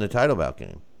in the title bout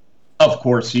game? Of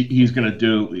course, he's a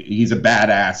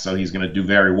badass, so he's going to do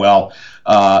very well.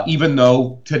 Even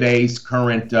though today's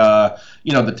current,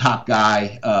 the top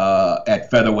guy at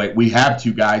featherweight, we have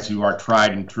 2 guys who are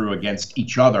tried and true against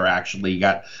each other, actually. You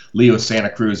got Leo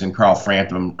Santa Cruz and Carl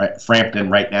Frampton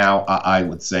right now. I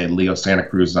would say Leo Santa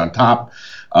Cruz is on top.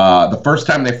 The first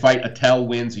time they fight, Attell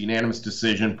wins, unanimous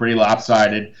decision, pretty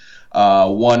lopsided.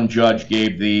 One judge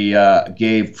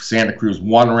gave Santa Cruz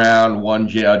 1 round. One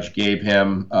judge gave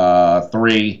him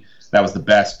 3. That was the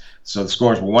best. So the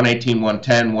scores were 118,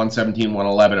 110, 117,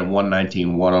 111, and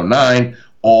 119, 109,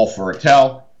 all for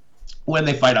Attell. When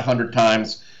they fight 100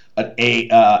 times,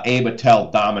 Abe Attell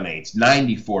dominates.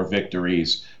 94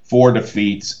 victories, 4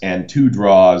 defeats, and 2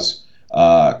 draws,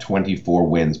 24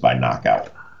 wins by knockout.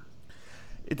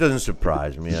 It doesn't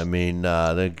surprise me. I mean,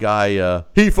 the guy,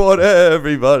 he fought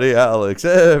everybody, Alex,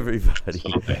 everybody.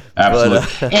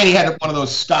 Absolutely. And he had one of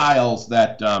those styles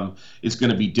that is going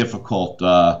to be difficult.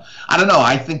 I don't know.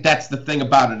 I think that's the thing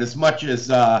about it. As much as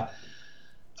I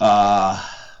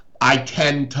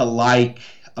tend to like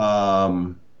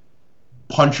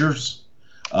punchers,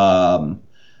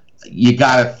 you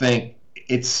got to think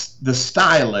it's the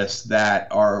stylists that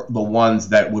are the ones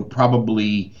that would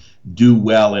probably do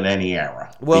well in any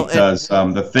era, because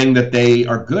the thing that they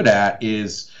are good at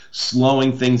is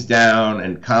slowing things down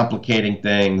and complicating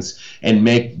things and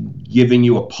giving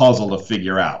you a puzzle to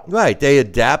figure out. Right. They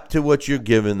adapt to what you're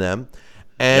giving them,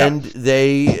 and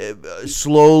they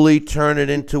slowly turn it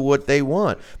into what they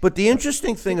want. But the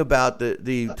interesting thing about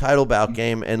the title bout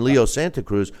game and Leo Santa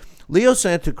Cruz,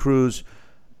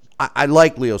 I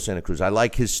like Leo Santa Cruz. I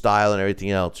like his style and everything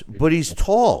else. But he's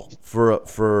tall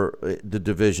for the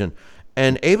division.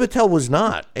 And Abe Attell was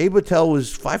not. Abe Attell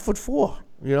was 5'4".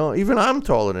 Even I'm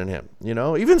taller than him.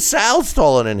 Even Sal's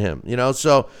taller than him.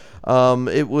 So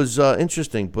it was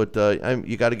interesting. But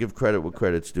you got to give credit where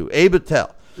credit's due. Abe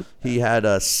Attell, he had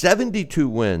 72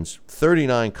 wins,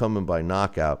 39 coming by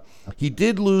knockout. He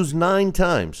did lose 9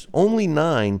 times, only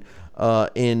 9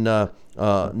 in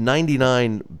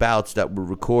 99 bouts that were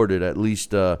recorded, at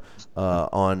least on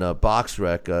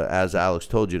BoxRec. As Alex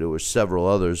told you, there were several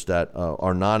others that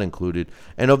are not included.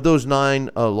 And of those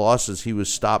 9 losses, he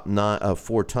was stopped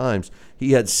 4 times.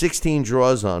 He had 16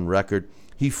 draws on record.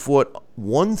 He fought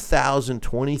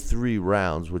 1,023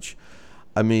 rounds, which,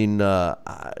 I mean,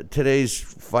 today's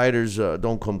fighters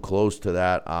don't come close to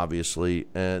that, obviously,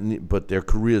 but their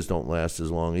careers don't last as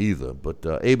long either. But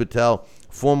Abe Attell,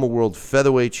 former world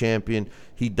featherweight champion,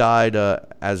 he died,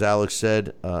 as Alex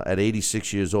said, at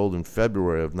 86 years old in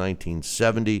February of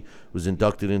 1970, was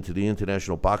inducted into the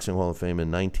International Boxing Hall of Fame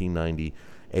in 1990.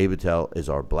 Abe Attell is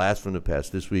our blast from the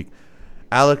past this week.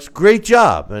 Alex, great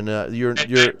job, and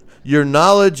your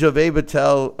knowledge of Abe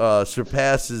Attell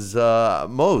surpasses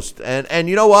most. And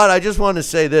you know what? I just want to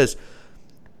say this.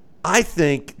 I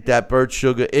think that Bert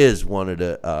Sugar is one of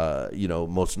the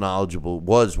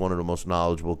was one of the most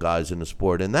knowledgeable guys in the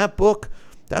sport. And that book,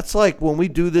 that's like when we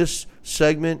do this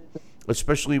segment,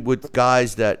 especially with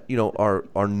guys that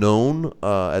are known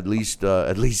at least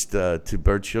to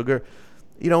Bert Sugar.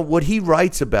 What he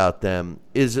writes about them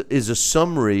is a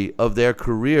summary of their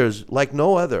careers like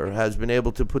no other has been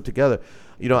able to put together.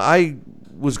 I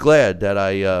was glad that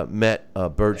I met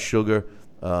Bert Sugar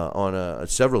on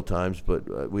several times,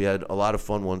 but we had a lot of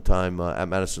fun one time at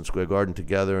Madison Square Garden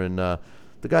together, and the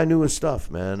guy knew his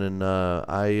stuff, man. And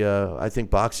I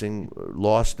think boxing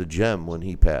lost the gem when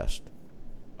he passed.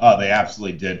 Oh, they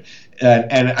absolutely did,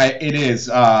 and it is.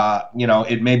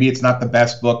 Maybe it's not the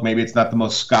best book, maybe it's not the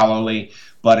most scholarly,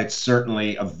 but it's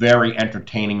certainly a very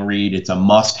entertaining read. It's a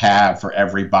must-have for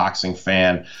every boxing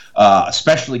fan,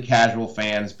 especially casual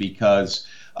fans, because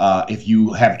if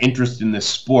you have interest in this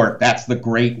sport, that's the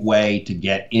great way to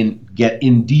get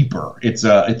in deeper. It's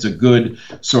a good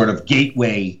sort of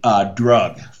gateway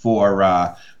drug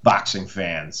for boxing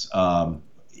fans.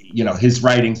 His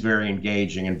writing's very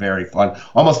engaging and very fun.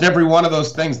 Almost every one of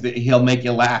those things that he'll make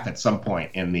you laugh at some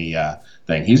point in the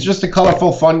thing. He's just a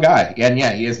colorful, fun guy, and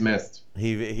yeah, he is missed.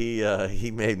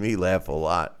 He made me laugh a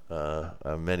lot,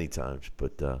 many times.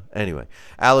 But anyway,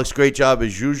 Alex, great job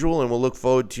as usual, and we'll look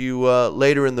forward to you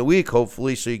later in the week,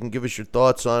 hopefully, so you can give us your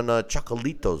thoughts on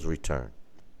Chocolatito's return.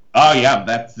 Oh yeah,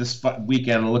 that's this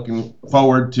weekend. Looking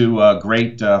forward to a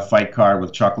great fight card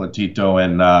with Chocolatito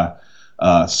and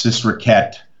Sis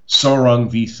Raquette. Sorung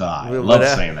Visai. Love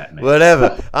saying that name.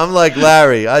 Whatever. I'm like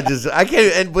Larry. I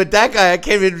can't. And with that guy, I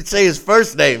can't even say his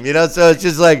first name. So it's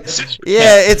just like,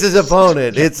 yeah, it's his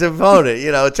opponent. It's opponent.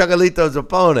 Chocolito's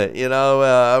opponent.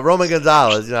 Roman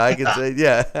Gonzalez. I can say,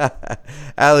 yeah.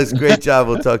 Alex, great job.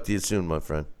 We'll talk to you soon, my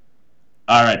friend.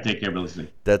 All right, take care, Billy C.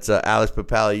 That's Alex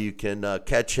Papali. You can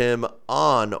catch him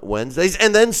on Wednesdays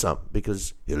and then some,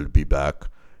 because he'll be back.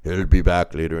 He'll be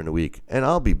back later in the week, and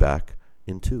I'll be back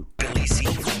in 2. Billy C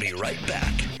will be right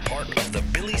back, part of the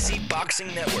Billy C Boxing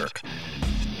Network.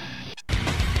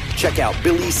 Check out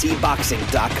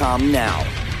BillyCBoxing.com now,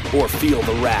 or feel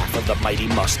the wrath of the mighty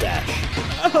mustache.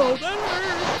 Oh, that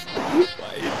hurts. Why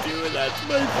are you doing that to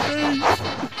my face?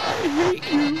 I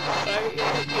hate you.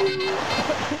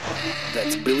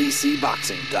 That's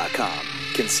BillyCBoxing.com.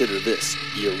 Consider this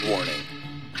your warning.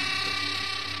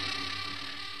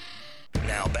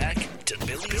 Now back to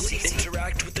Billy C.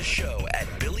 Interact with the show at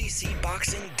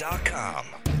BillyCBoxing.com.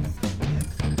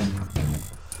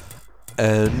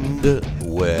 And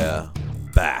we're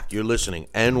back. You're listening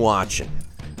and watching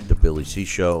the Billy C.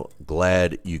 Show.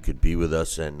 Glad you could be with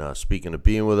us. And speaking of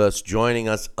being with us, joining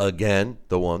us again,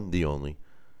 the one, the only,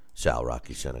 Sal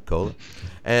Rocky Senecola.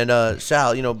 And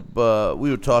Sal, we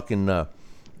were talking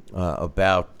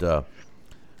about a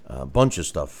bunch of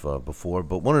stuff before,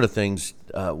 but one of the things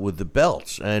with the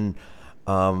belts and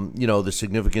the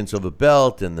significance of a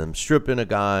belt and them stripping a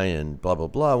guy and blah blah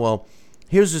blah. Well,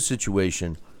 here's a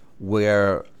situation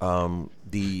where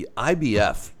the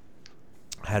IBF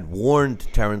had warned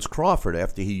Terence Crawford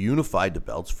after he unified the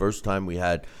belts. First time we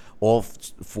had all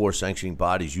 4 sanctioning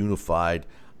bodies unified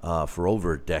for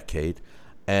over a decade,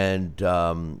 and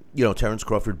Terence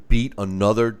Crawford beat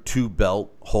another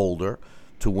 2-belt holder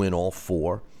to win all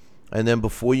 4. And then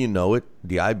before you know it,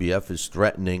 the IBF is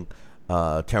threatening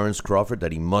Terence Crawford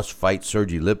that he must fight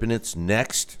Sergey Lipinets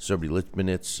next. Sergey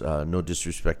Lipinets, no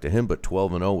disrespect to him, but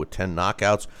 12-0 with 10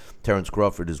 knockouts. Terence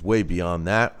Crawford is way beyond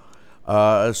that.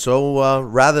 So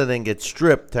rather than get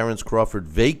stripped, Terence Crawford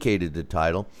vacated the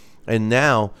title. And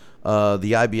now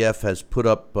the IBF has put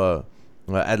up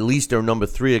at least their number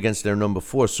 3 against their number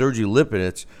 4, Sergey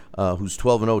Lipinets, who's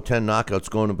 12-0, 10 knockouts,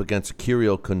 going up against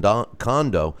Kirill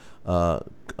Kondo,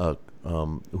 who's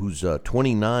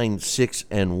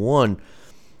 29-6-1.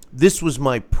 This was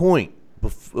my point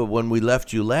when we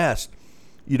left you last.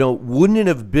 Wouldn't it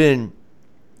have been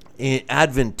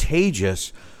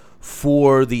advantageous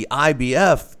for the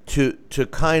IBF to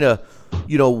kind of,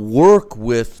 work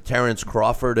with Terrence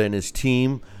Crawford and his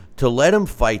team to let him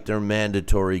fight their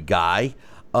mandatory guy,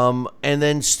 and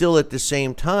then still at the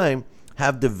same time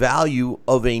have the value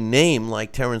of a name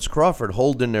like Terrence Crawford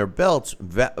holding their belts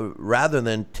rather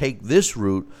than take this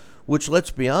route, which,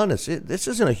 let's be honest, this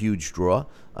isn't a huge draw.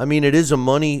 I mean, it is a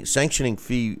money sanctioning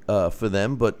fee for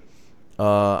them, but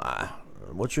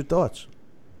what's your thoughts?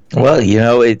 Well,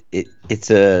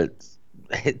 it's a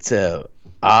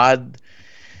odd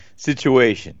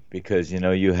situation because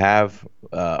you have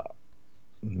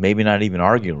maybe not even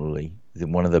arguably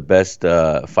one of the best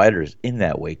fighters in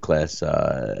that weight class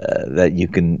that you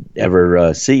can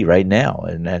ever see right now,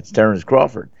 and that's Terrence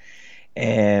Crawford.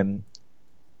 And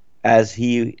as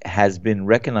he has been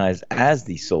recognized as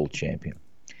the sole champion,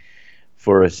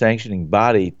 for a sanctioning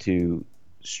body to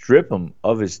strip him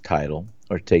of his title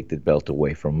or take the belt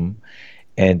away from him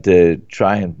and to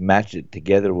try and match it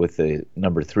together with the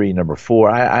number 3, number 4,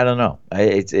 I don't know.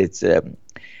 It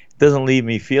doesn't leave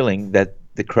me feeling that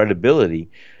the credibility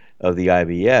of the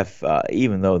IBF,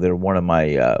 even though they're one of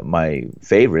my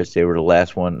favorites, they were the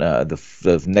last one,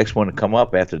 the next one to come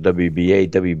up after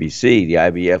WBA, WBC. The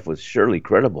IBF was surely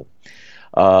credible.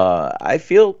 I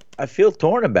feel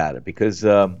torn about it because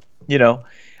I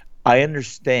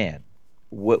understand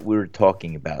what we were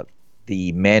talking about,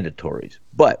 the mandatories,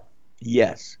 but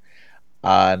yes,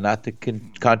 not to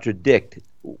contradict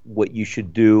what you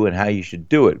should do and how you should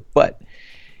do it, but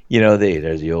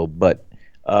there's the old but.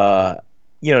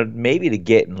 Maybe to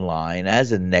get in line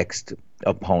as a next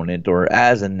opponent or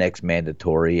as a next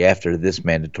mandatory after this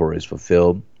mandatory is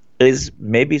fulfilled is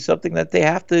maybe something that they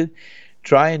have to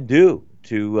try and do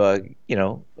to,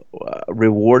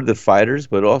 reward the fighters,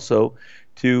 but also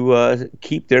to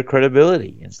keep their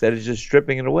credibility instead of just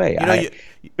stripping it away.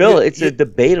 Bill, it's a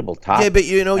debatable topic. Yeah, but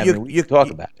you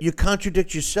talk about it. You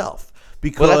contradict yourself.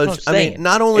 Because that's what I'm saying.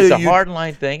 Not only it's a hard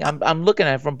line thing. I'm looking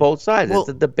at it from both sides. It's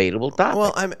a debatable topic.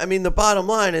 Well, the bottom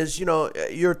line is,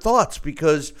 your thoughts,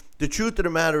 because the truth of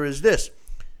the matter is this: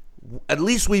 at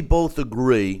least we both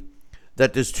agree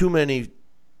that there's too many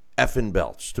effing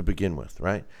belts to begin with,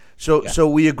 right? So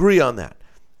we agree on that.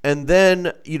 And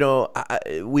then,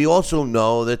 we also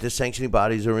know that the sanctioning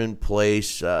bodies are in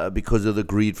place because of the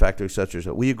greed factor, et cetera.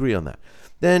 So we agree on that.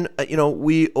 Then,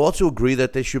 we also agree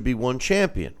that there should be one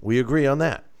champion. We agree on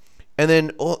that. And then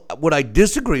what I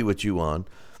disagree with you on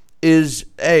is,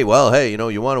 you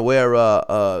want to wear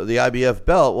the IBF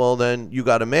belt, well, then you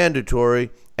got a mandatory.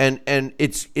 And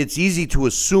it's easy to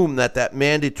assume that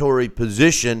mandatory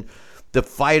position, the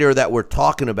fighter that we're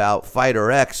talking about,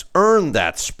 Fighter X, earned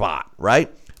that spot,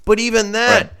 right? But even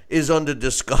that is under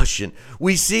discussion.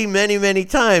 We see many, many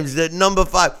times that number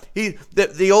 5,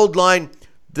 the old line,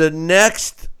 the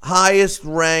next highest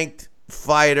ranked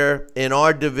fighter in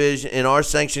our division, in our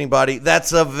sanctioning body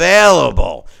that's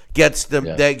available gets the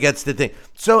thing.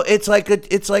 So it's like a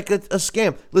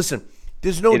scam. Listen,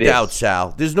 there's no doubt,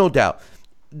 Sal. There's no doubt.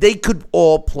 They could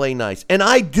all play nice. And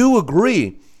I do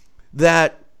agree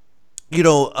that,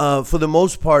 for the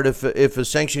most part, if a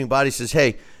sanctioning body says,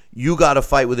 hey, you got to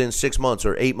fight within 6 months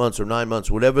or 8 months or 9 months,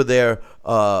 whatever their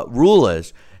rule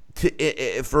is,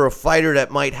 for a fighter that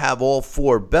might have all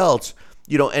 4 belts,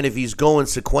 and if he's going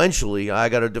sequentially, I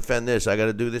got to defend this, I got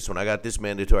to do this one, I got this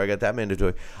mandatory, I got that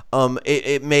mandatory,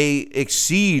 it may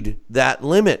exceed that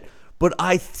limit. But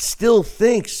I still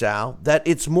think, Sal, that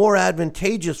it's more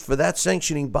advantageous for that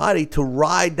sanctioning body to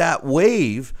ride that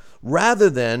wave rather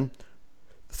than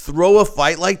throw a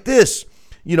fight like this.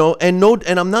 And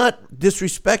I'm not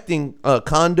disrespecting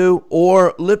Kondu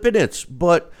or Lipinets,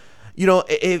 but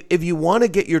if you want to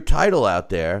get your title out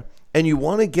there and you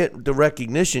want to get the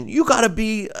recognition, you got to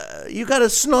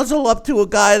snuzzle up to a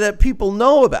guy that people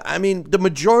know about. I mean, the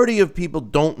majority of people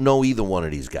don't know either one of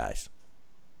these guys.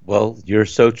 Well, you're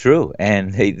so true,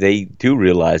 and they do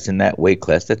realize in that weight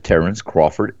class that Terrence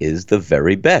Crawford is the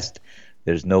very best.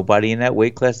 There's nobody in that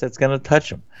weight class that's going to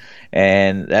touch him,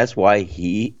 and that's why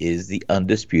he is the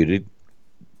undisputed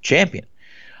champion.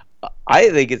 I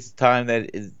think it's time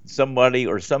that somebody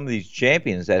or some of these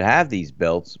champions that have these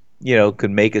belts,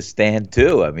 could make a stand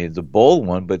too. I mean, it's a bold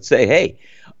one, but say, hey,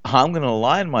 I'm going to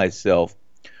align myself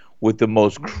with the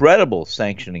most credible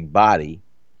sanctioning body,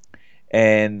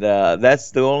 and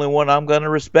that's the only one I'm going to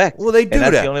respect. Well, they do and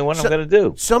that's that. the only one I'm going to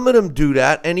do. Some of them do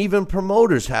that, and even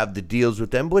promoters have the deals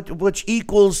with them, which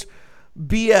equals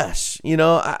BS.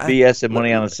 BS and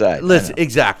money on the side. Listen,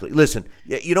 exactly. Listen,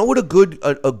 you know what a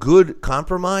good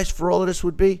compromise for all of this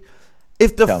would be?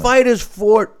 If the fighters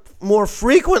fought more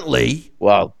frequently.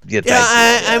 Well,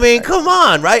 I mean, come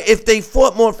on, right? If they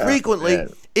fought more frequently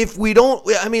if we don't,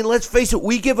 I mean, let's face it,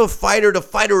 we give a fighter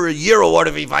a year award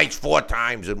if he fights 4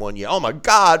 times in 1 year. Oh my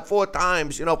God, 4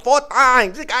 times, 4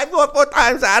 times. The guy fought 4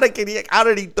 times. How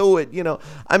did he do it?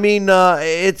 I mean,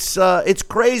 it's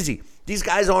crazy. These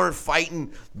guys aren't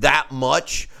fighting that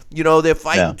much. They're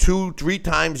fighting 2-3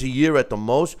 times a year at the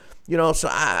most. So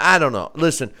I don't know.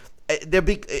 Listen, there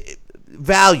be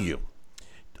value.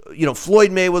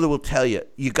 Floyd Mayweather will tell you,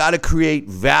 you got to create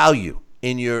value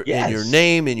in your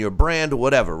name, in your brand, or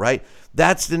whatever, right?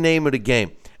 That's the name of the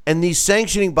game. And these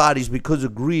sanctioning bodies, because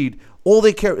of greed, all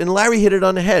they care, and Larry hit it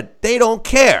on the head, they don't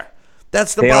care.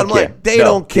 That's the bottom line. They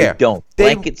don't care. They don't.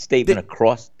 Blanket statement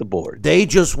across the board. They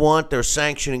just want their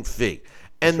sanctioning fee.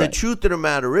 And the truth of the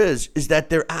matter is that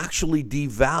they're actually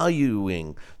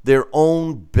devaluing their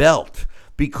own belt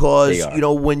because,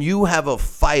 when you have a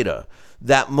fighter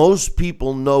that most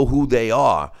people know who they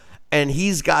are, and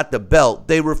he's got the belt,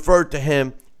 they refer to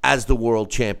him as the world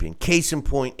champion. Case in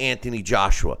point, Anthony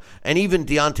Joshua, and even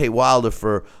Deontay Wilder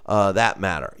for that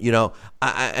matter.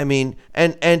 I mean,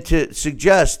 and to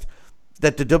suggest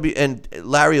that and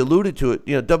Larry alluded to it,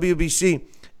 WBC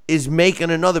is making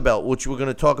another belt, which we're going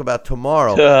to talk about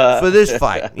tomorrow for this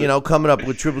fight, coming up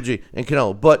with Triple G and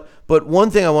Canelo. But one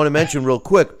thing I want to mention real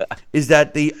quick is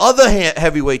that the other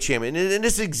heavyweight champion, and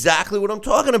this is exactly what I'm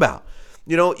talking about.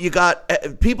 You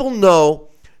got people know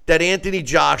that Anthony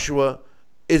Joshua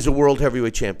is a world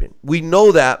heavyweight champion. We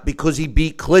know that because he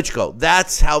beat Klitschko.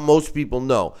 That's how most people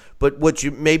know. But what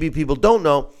maybe people don't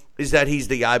know is that he's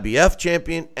the IBF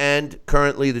champion and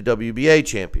currently the WBA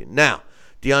champion. Now,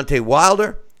 Deontay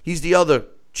Wilder, he's the other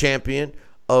champion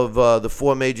of the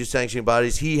 4 major sanctioning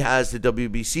bodies. He has the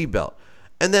WBC belt.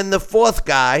 And then the fourth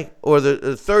guy, or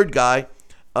the third guy,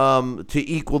 to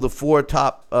equal the 4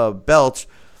 top belts,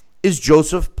 is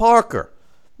Joseph Parker.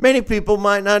 Many people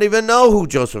might not even know who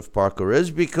Joseph Parker is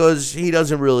because he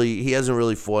hasn't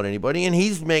really fought anybody, and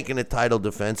he's making a title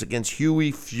defense against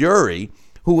Hughie Fury,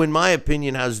 who in my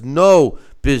opinion has no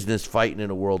business fighting in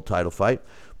a world title fight.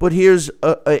 But here's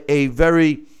a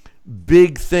very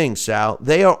big thing, Sal.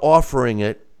 They are offering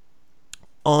it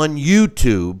on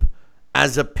YouTube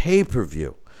as a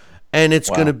pay-per-view. And it's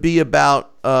going to be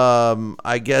about,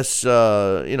 I guess,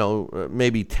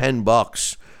 maybe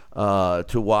 $10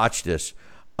 to watch this.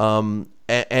 And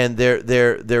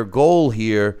their goal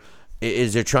here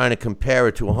is they're trying to compare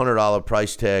it to a $100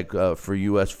 price tag for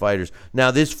U.S. fighters.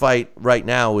 Now, this fight right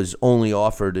now is only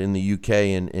offered in the UK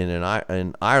and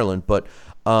in Ireland, but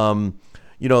the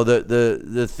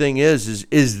thing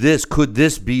could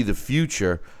this be the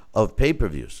future of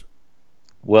pay-per-views?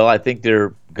 Well, I think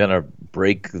they're gonna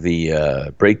break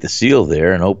the seal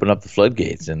there and open up the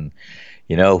floodgates, and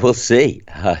we'll see.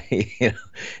 Hey,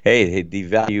 they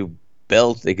devalue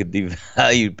belts, they could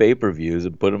devalue pay-per-views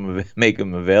and make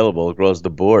them available across the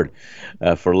board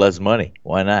for less money.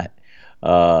 Why not?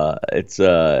 It's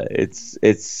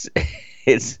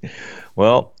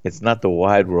not the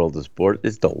wide world of sports.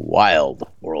 It's the wild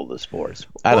world of sports.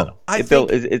 I don't know.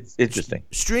 It's interesting.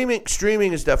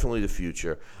 Streaming is definitely the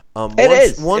future. It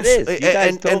is. You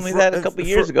guys told me that a couple of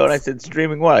years ago, and I said,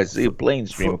 streaming what? I see a plane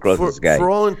stream across the sky. For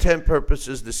all intent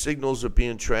purposes, the signals are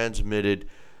being transmitted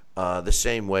the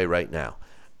same way right now.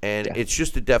 And it's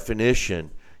just a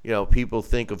definition. People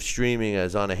think of streaming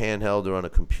as on a handheld or on a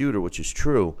computer, which is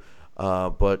true.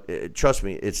 But trust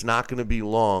me, it's not going to be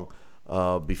long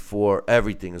before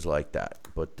everything is like that.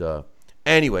 But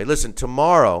anyway, listen,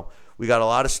 tomorrow we got a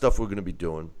lot of stuff we're going to be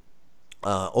doing.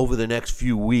 Over the next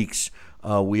few weeks,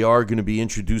 we are going to be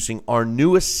introducing our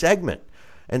newest segment.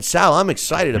 And Sal, I'm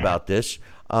excited about this.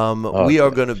 We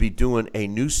are going to be doing a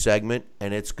new segment,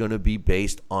 and it's going to be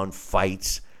based on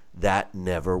fights that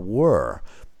never were.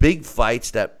 Big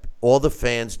fights that all the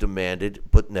fans demanded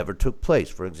but never took place.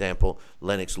 For example,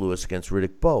 Lennox Lewis against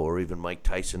Riddick Bowe, or even Mike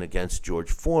Tyson against George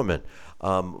Foreman.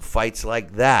 Fights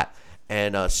like that.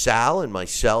 And Sal and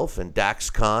myself and Dax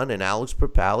Khan and Alex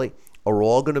Perpali are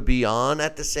all going to be on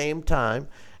at the same time.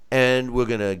 And we're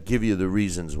going to give you the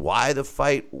reasons why the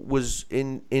fight was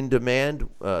in demand,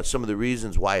 some of the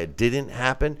reasons why it didn't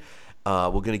happen.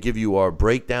 We're going to give you our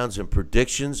breakdowns and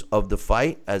predictions of the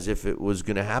fight as if it was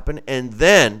going to happen. And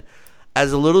then,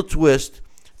 as a little twist,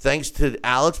 thanks to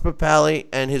Alex Perpali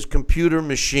and his computer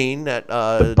machine,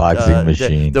 the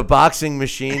boxing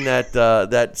machine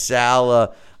that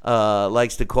Sal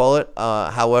likes to call it.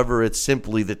 However, it's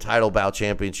simply the Title Bout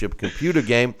Championship computer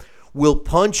game. We'll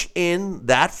punch in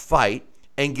that fight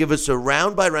and give us a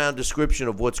round-by-round description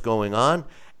of what's going on,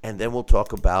 and then we'll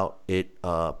talk about it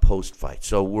post-fight.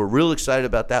 So we're real excited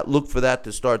about that. Look for that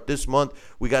to start this month.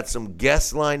 We got some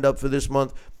guests lined up for this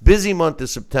month. Busy month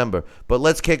is September, but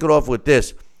let's kick it off with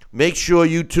this. Make sure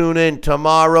you tune in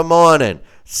tomorrow morning.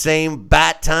 Same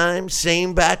bat time,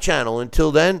 same bat channel.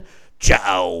 Until then,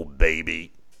 ciao,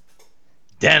 baby.